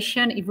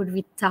presentation, it would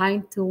be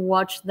time to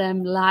watch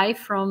them live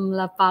from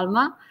La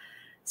Palma.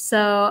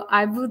 So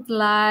I would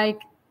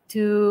like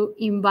to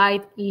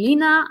invite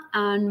Lina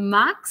and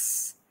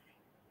Max.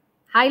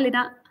 Hi,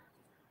 Lina.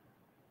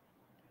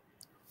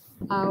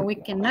 We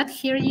cannot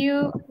hear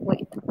you.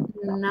 Wait,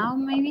 now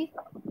maybe?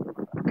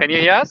 Can you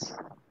hear us?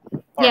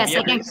 Yes,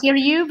 I can hear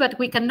you, but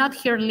we cannot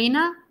hear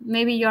Lina.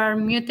 Maybe you are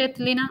muted,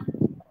 Lina.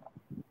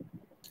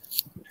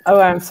 Oh,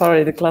 I'm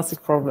sorry, the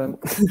classic problem.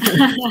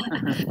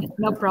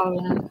 No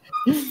problem.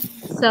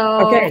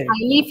 So Okay. I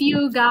leave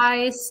you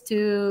guys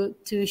to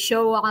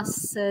show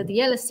us the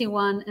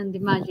LST1 and the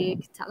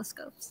MAGIC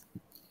telescopes.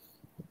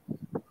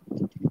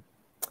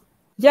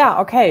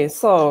 Yeah, okay,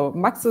 so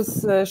Max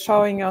is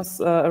showing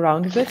us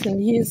around a bit, and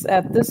he is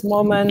at this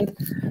moment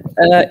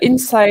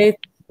inside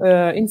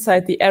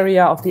the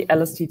area of the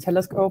LST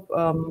telescope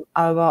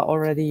Alba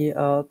already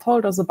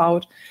told us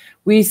about.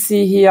 We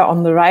see here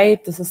on the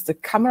right, this is the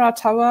camera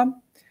tower,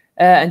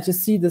 and you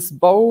see this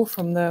bow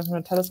from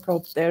the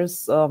telescope.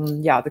 There's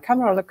the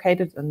camera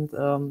located, and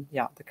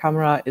the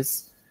camera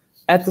is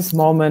at this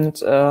moment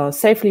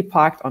safely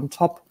parked on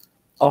top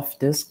of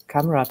this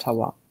camera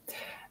tower.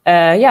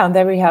 And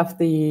there we have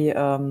the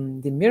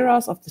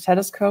mirrors of the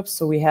telescopes.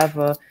 So we have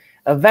a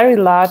very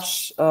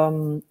large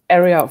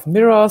area of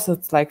mirrors.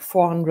 It's like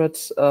 400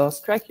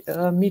 square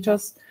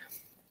meters,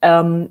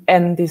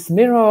 and this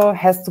mirror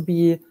has to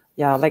be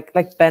like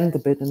bent a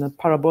bit in a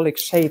parabolic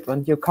shape,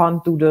 and you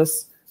can't do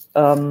this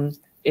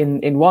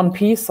in one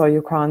piece. So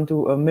you can't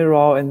do a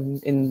mirror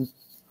in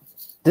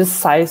this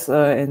size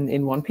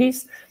in one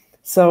piece.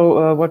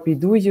 So what we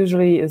do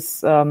usually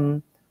is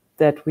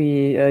that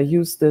we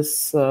use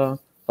this a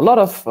lot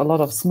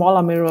of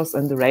smaller mirrors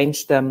and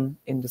arrange them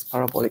in this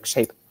parabolic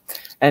shape.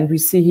 And we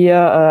see here,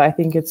 I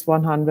think it's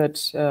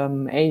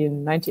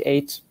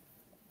 198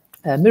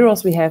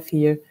 mirrors we have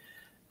here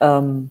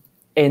in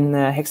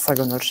a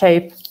hexagonal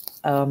shape.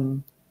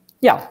 And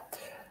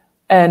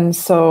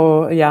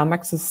so,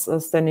 Max is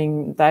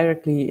standing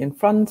directly in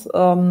front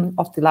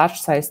of the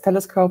large size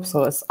telescope.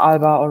 So as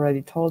Alba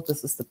already told,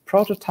 this is the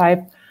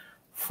prototype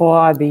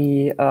for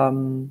the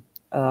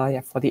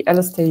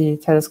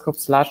LST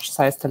telescopes, large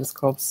size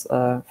telescopes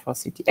for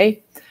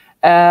CTA.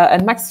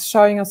 And Max is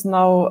showing us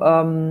now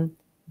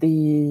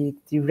the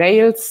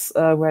rails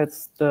where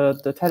it's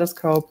the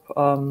telescope,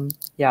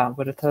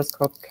 where the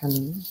telescope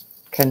can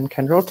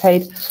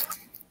rotate.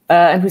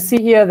 And we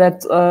see here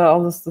that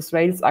all these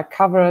rails are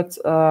covered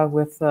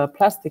with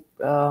plastic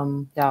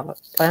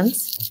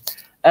plants.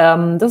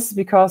 This is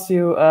because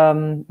you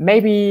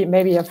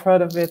maybe have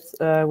heard of it.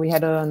 We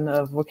had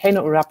a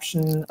volcano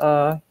eruption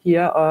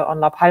here on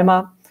La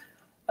Palma,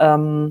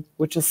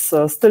 which is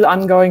still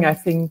ongoing, I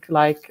think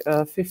like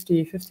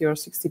 50 or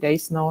 60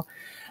 days now.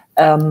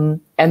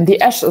 And the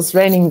ash is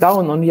raining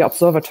down on the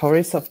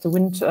observatory. So if the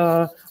wind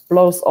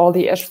blows all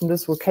the ash from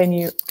this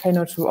volcano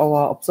to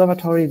our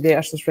observatory, the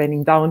ash is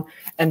raining down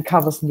and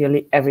covers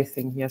nearly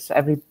everything here. So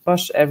every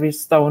bush, every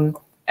stone,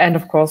 and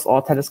of course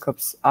our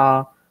telescopes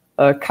are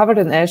covered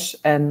in ash,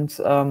 and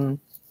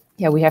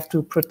we have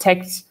to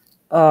protect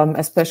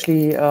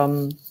especially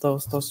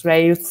those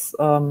rails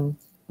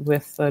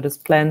with these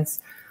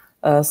plants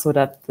so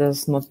that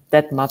there's not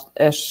that much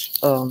ash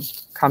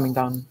coming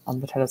down on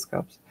the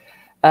telescopes.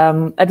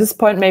 At this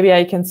point, maybe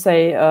I can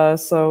say,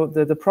 so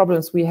the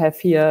problems we have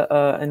here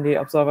in the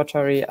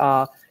observatory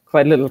are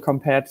quite little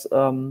compared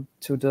to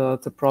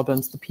the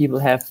problems the people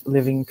have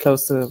living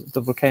close to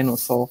the volcano.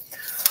 So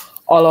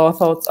all our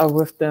thoughts are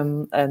with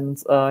them, and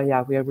we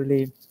are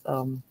really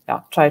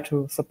try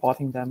to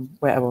supporting them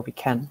wherever we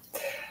can.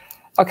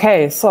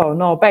 Okay, so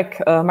now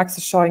back, Max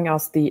is showing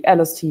us the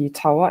LST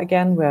tower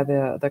again, where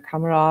the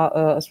camera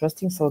is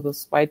resting, so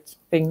this white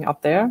thing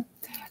up there.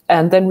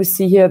 And then we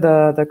see here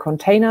the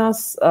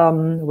containers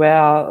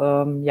where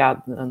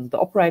the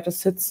operator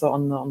sits. So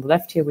on the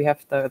left here we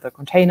have the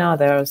container.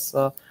 There's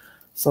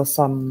so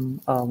some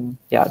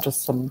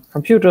just some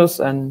computers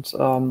and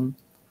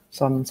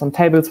some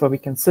tables where we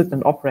can sit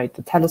and operate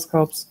the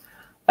telescopes.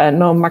 And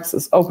now Max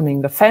is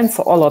opening the fans.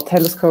 So all our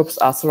telescopes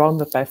are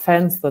surrounded by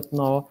fans that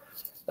now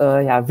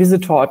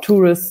visitor or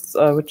tourists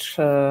which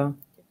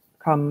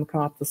come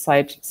up the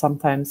site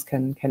sometimes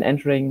can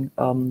entering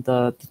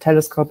the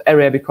telescope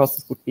area, because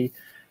it would be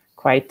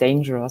quite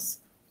dangerous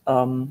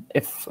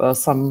if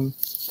some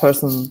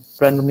person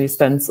randomly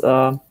stands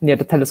near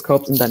the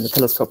telescopes and then the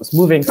telescope is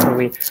moving. So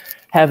we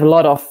have a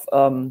lot of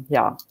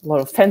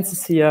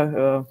fences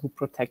here who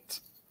protect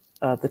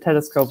the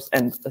telescopes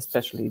and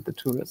especially the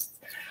tourists.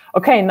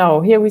 Okay,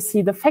 now here we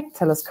see the FACT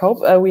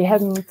telescope. We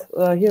hadn't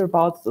heard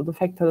about the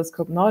FACT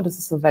telescope now. This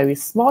is a very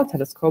small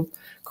telescope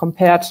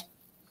compared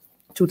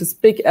to this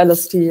big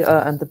LST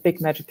and the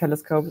big MAGIC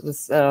telescope.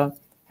 This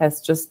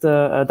has just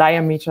a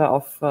diameter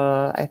of,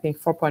 I think,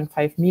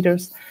 4.5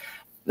 meters.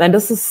 And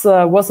this is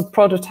was a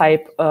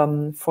prototype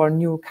for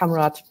new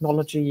camera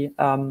technology.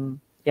 And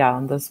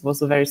this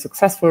was a very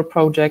successful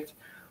project.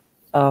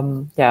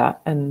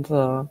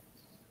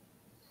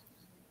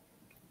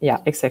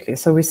 Exactly.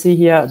 So we see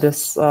here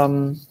this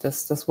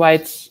this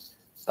white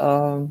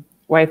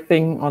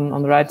thing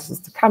on the right. This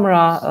is the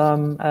camera,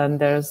 and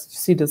there's, you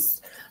see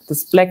this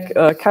black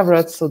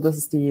coverage. So this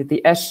is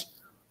the ash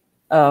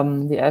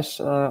on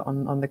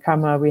the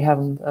camera. We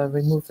haven't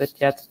removed it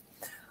yet.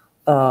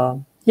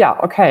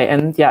 Okay,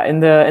 and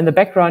in the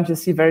background you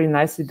see very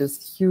nicely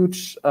this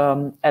huge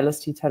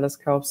LST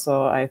telescope.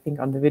 So I think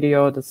on the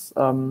video this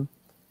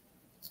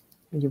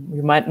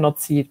you might not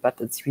see it, but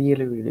it's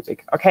really, really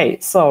big. Okay,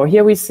 so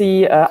here we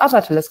see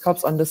other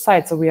telescopes on the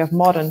side. So we have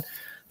more than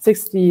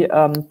 60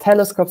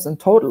 telescopes in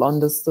total on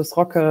this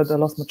Roque de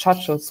los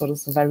Muchachos. So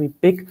this is a very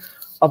big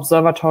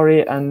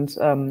observatory, and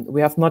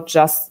we have not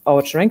just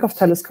our Cherenkov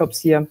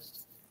telescopes here,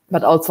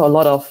 but also a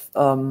lot of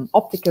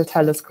optical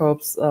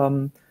telescopes.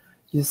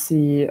 You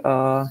see,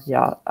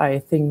 yeah, I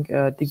think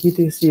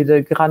digitally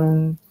the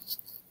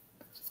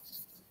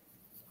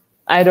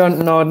I don't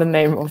know the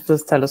name of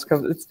this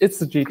telescope.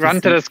 It's a GTC. Gran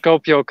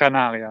Telescopio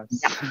Canarias.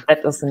 Yeah,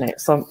 that is the name.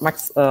 So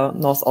Max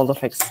knows all the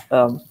facts.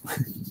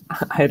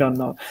 I don't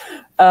know.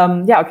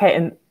 Yeah, okay.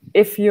 And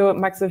if you,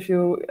 Max, if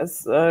you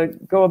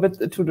go a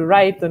bit to the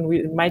right, then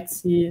we might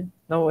see,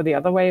 no, the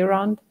other way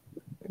around.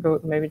 Go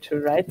maybe to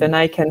the right. Then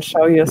I can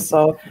show you.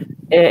 So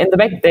in the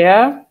back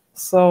there,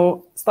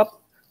 so stop.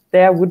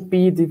 There would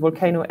be the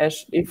volcano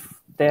ash if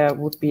there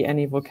would be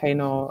any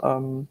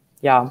volcano,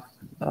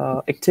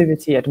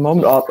 activity at the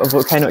moment, or a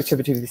volcano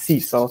activity we see.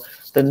 So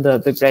then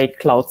the gray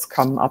clouds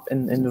come up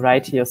in the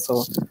right here,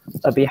 so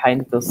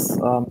behind this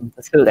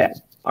hill there.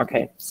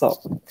 Okay, so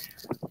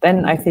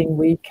then I think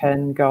we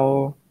can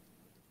go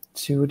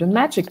to the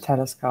MAGIC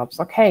telescopes.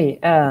 Okay,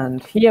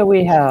 and here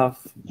we have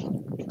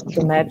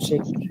the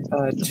MAGIC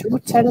 2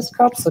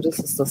 telescope. So this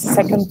is the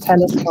second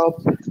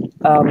telescope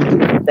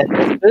that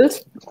was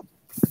built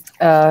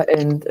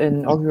and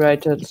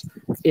inaugurated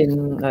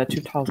in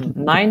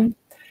 2009.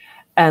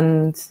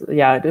 And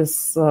yeah, it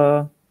is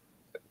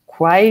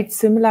quite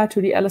similar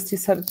to the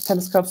LST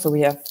telescope. So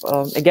we have,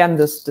 again,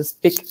 this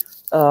big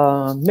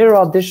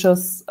mirror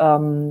dishes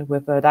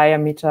with a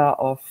diameter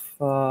of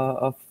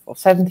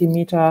 70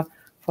 meters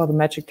for the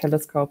MAGIC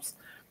telescopes.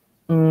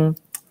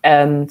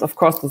 And of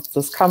course,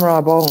 this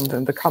camera bound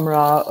and the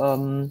camera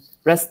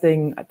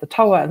resting at the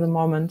tower at the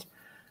moment.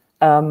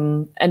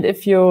 And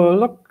if you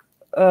look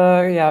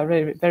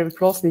very, very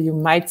closely, you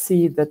might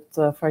see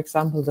that, for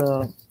example,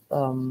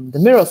 the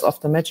mirrors of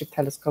the MAGIC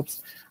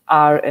telescopes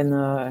are in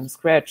a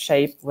squared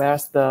shape,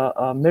 whereas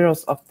the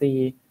mirrors of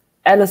the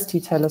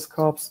LST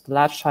telescopes, the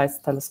large size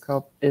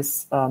telescope,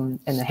 is in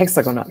a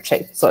hexagonal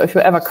shape. So if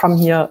you ever come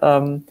here,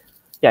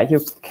 you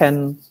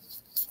can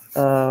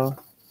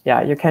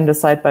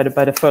decide by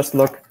the first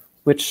look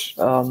which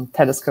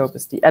telescope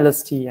is the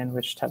LST and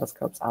which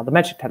telescopes are the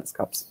MAGIC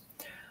telescopes.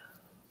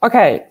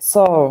 Okay,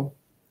 so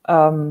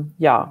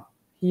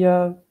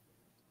here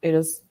it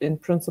is in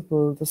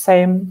principle the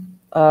same.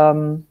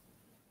 The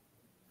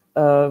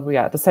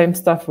same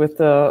stuff with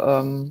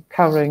the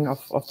covering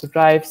of the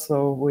drive.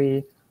 So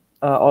we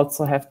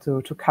also have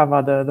to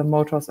cover the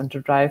motors and the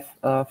drive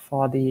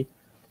for the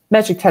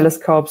MAGIC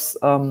telescopes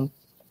to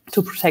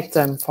protect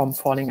them from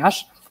falling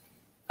ash.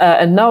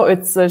 And now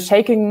it's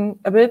shaking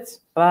a bit,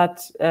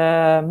 but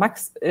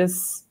Max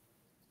is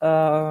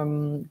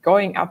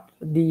going up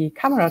the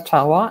camera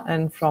tower,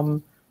 and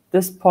from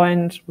this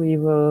point we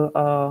will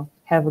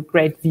have a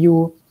great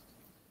view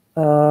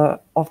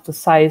of the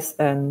size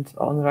and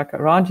on the rack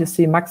around. You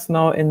see Max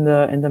now in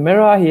the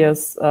mirror. He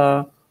is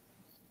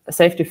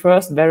safety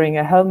first, wearing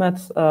a helmet,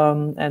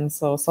 and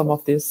so some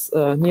of these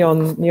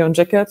neon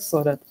jackets,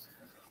 so that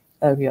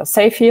we are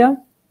safe here.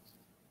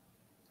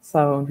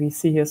 So we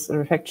see his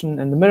reflection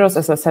in the mirrors,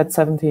 as I said,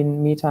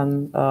 17 meter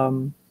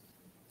in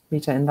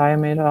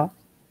diameter.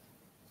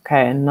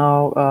 Okay, and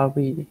now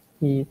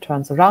he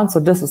turns around. So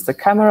this is the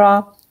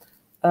camera,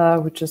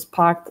 which is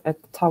parked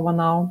at the tower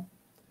now.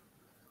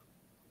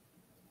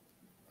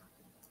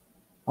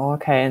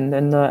 Okay, and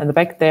in the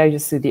back there you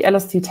see the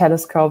LST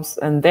telescopes,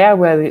 and there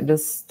where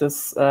this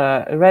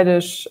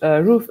reddish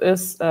roof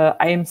is, I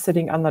am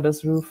sitting under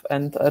this roof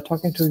and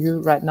talking to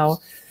you right now.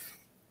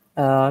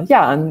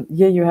 And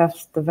here you have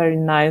the very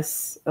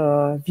nice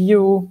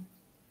view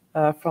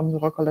from the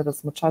Roque de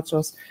los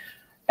Muchachos.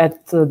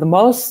 At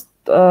most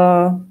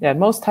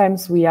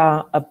times we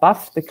are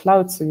above the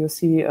clouds, so you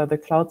see the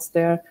clouds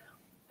there,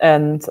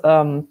 and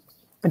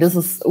this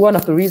is one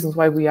of the reasons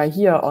why we are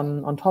here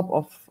on top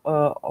of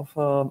a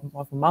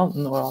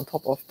mountain, or on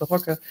top of the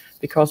Roque,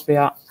 because we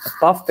are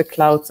above the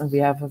clouds and we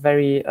have a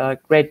very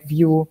great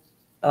view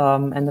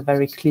and a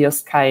very clear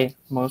sky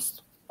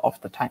most of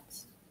the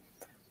times.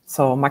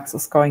 So Max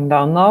is going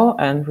down now,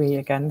 and we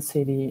again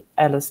see the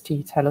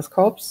LST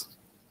telescopes.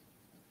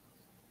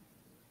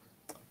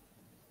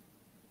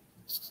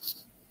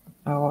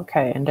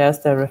 Okay, and there's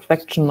the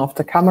reflection of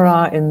the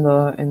camera in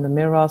the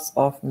mirrors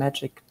of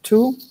MAGIC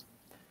 2.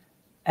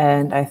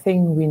 And I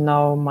think we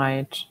now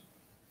might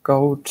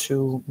go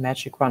to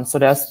MAGIC 1. So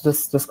there's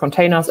this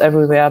containers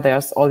everywhere.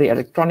 There's all the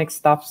electronic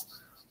stuffs.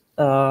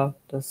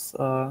 This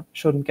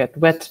shouldn't get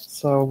wet,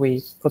 so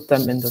we put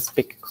them in these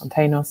big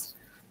containers.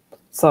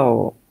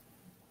 So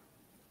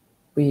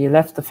we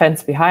left the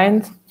fence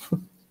behind.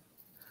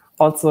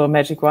 Also,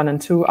 MAGIC 1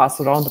 and 2 are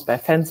surrounded by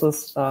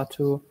fences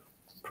to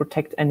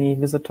protect any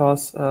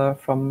visitors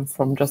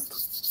from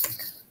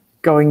just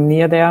going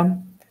near there.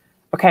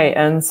 Okay,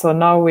 and so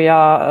now we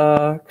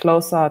are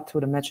closer to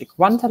the MAGIC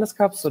 1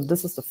 telescope. So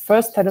this is the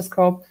first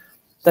telescope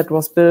that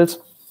was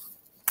built,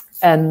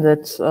 and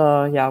it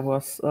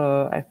was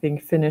I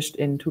think finished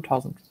in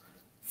 2004.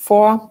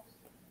 4.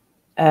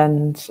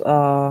 And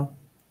now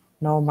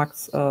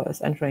Max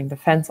is entering the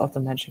fence of the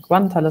Magic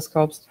 1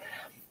 telescopes.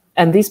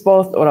 And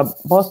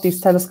both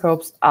these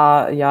telescopes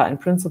are, in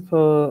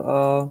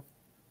principle,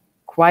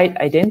 quite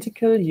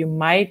identical. You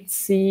might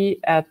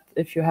see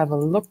if you have a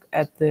look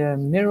at the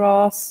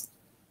mirrors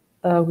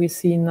we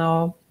see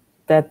now,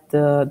 that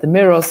the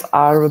mirrors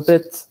are a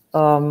bit,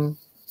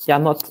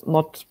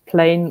 not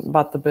plain,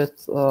 but a bit,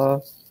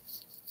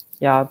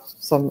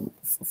 some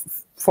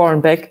fore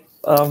and back.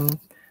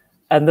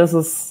 And this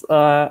is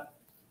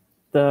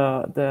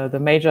the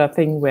major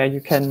thing where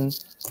you can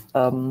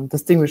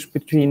distinguish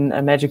between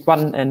a Magic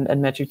 1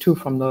 and Magic 2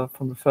 from the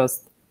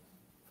first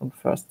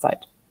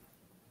side.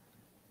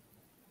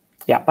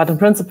 Yeah, but in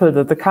principle,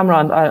 the camera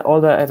and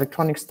all the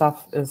electronic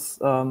stuff is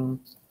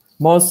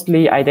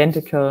mostly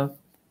identical,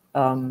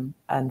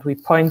 and we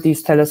point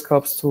these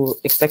telescopes to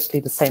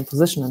exactly the same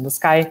position in the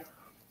sky.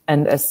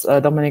 And as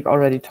Dominic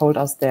already told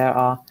us, they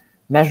are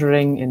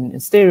measuring in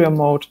stereo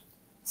mode,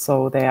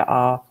 so they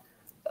are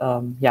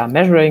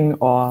measuring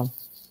or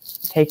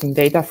taking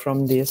data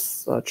from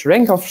these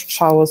Cherenkov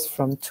showers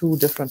from 2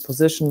 different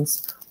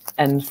positions,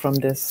 and from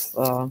this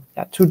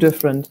 2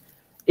 different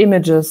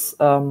images.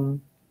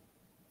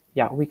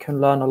 We can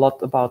learn a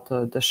lot about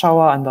the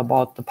shower and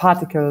about the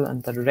particle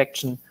and the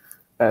direction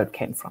where it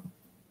came from.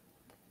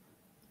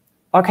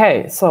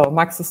 Okay, so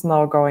Max is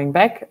now going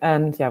back,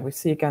 and we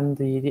see again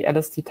the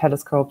LST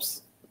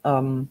telescopes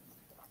in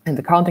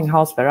the counting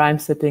house where I'm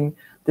sitting.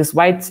 This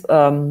white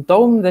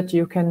dome that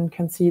you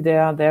can see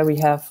there we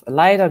have a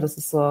LiDAR. This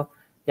is a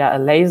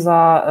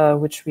laser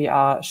which we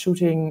are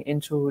shooting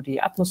into the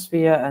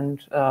atmosphere, and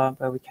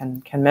where we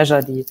can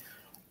measure the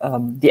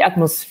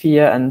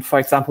atmosphere, and for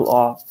example,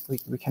 or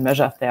we can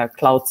measure if there are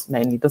clouds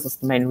mainly. This is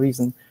the main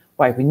reason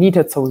why we need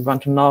it. So we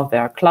want to know if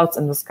there are clouds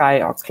in the sky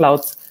or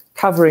clouds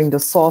covering the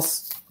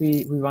source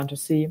we want to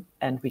see,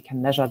 and we can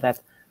measure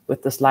that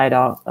with this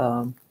LiDAR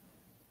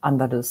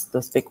under this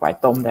big white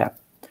dome there.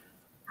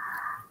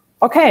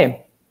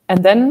 Okay,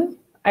 and then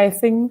I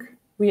think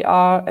we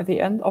are at the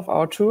end of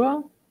our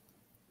tour.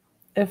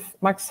 If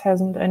Max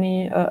hasn't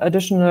any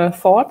additional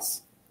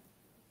thoughts.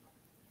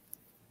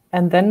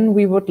 And then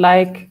we would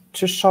like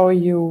to show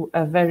you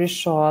a very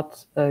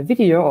short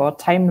video or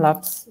time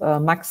lapse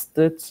Max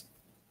did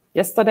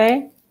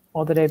yesterday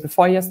or the day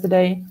before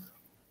yesterday,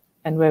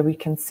 and where we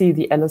can see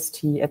the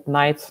LST at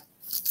night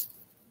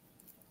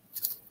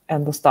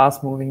and the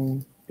stars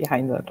moving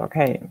behind it.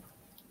 Okay.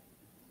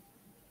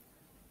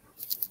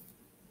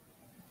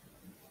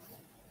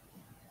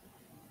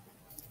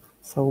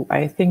 So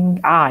I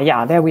think,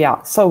 there we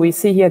are. So we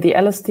see here the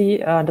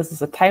LST. This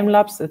is a time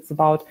lapse. It's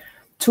about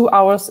 2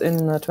 hours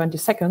in 20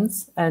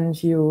 seconds,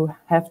 and you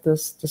have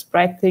this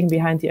bright thing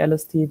behind the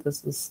LST.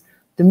 This is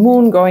the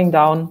moon going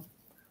down.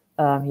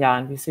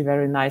 And we see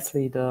very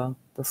nicely the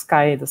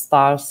sky, the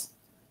stars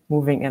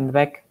moving in the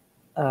back.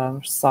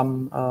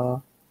 Some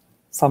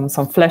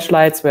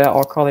flashlights where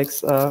our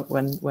colleagues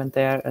went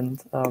there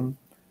and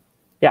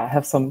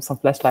have some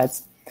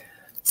flashlights.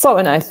 So,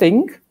 and I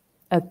think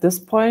at this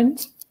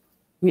point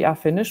we are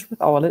finished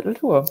with our little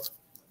tour.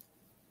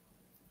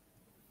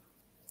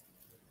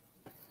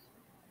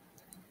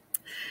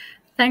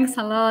 Thanks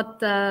a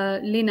lot,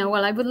 Lina.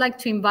 Well, I would like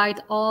to invite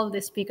all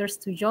the speakers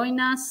to join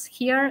us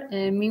here.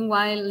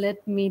 Meanwhile,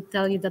 let me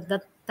tell you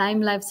that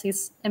time lapse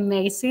is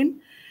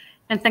amazing.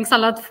 And thanks a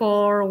lot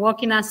for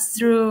walking us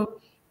through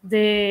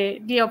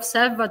the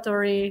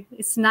observatory.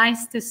 It's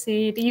nice to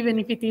see it, even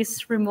if it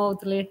is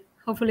remotely.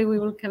 Hopefully we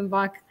will come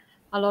back,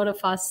 a lot of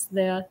us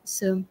there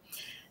soon.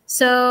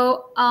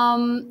 So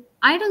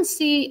I don't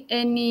see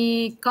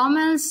any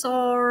comments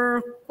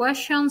or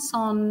questions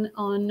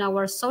on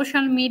our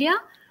social media.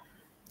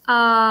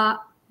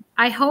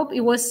 I hope it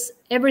was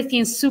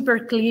everything super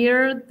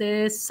clear,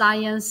 the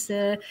science,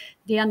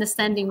 the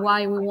understanding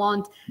why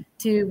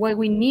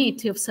we need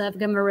to observe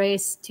gamma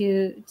rays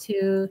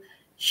to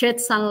shed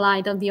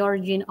sunlight on the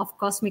origin of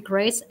cosmic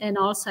rays. And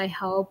also I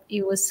hope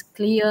it was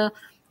clear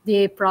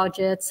the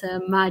projects,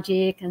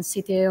 MAGIC and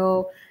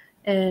CTAO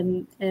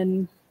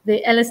and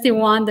the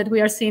LST1 that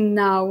we are seeing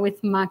now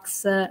with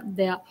Max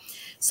there.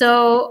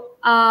 So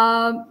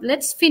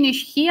let's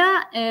finish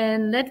here,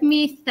 and let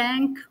me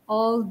thank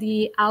all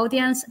the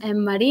audience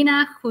and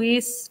Marina, who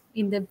is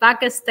in the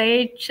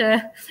backstage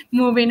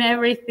moving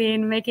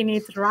everything, making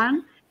it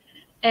run.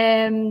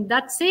 And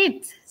that's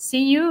it.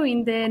 See you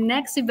in the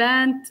next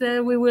event.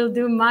 We will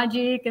do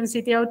MAGIC and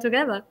CTAO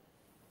together.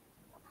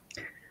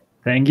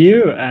 Thank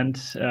you, and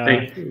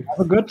have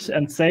a good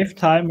and safe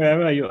time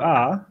wherever you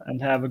are,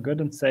 and have a good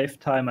and safe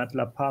time at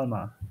La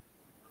Palma.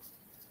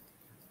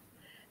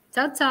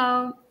 Ciao,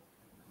 ciao.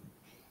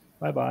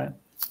 Bye-bye.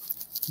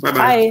 Bye-bye.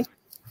 Bye.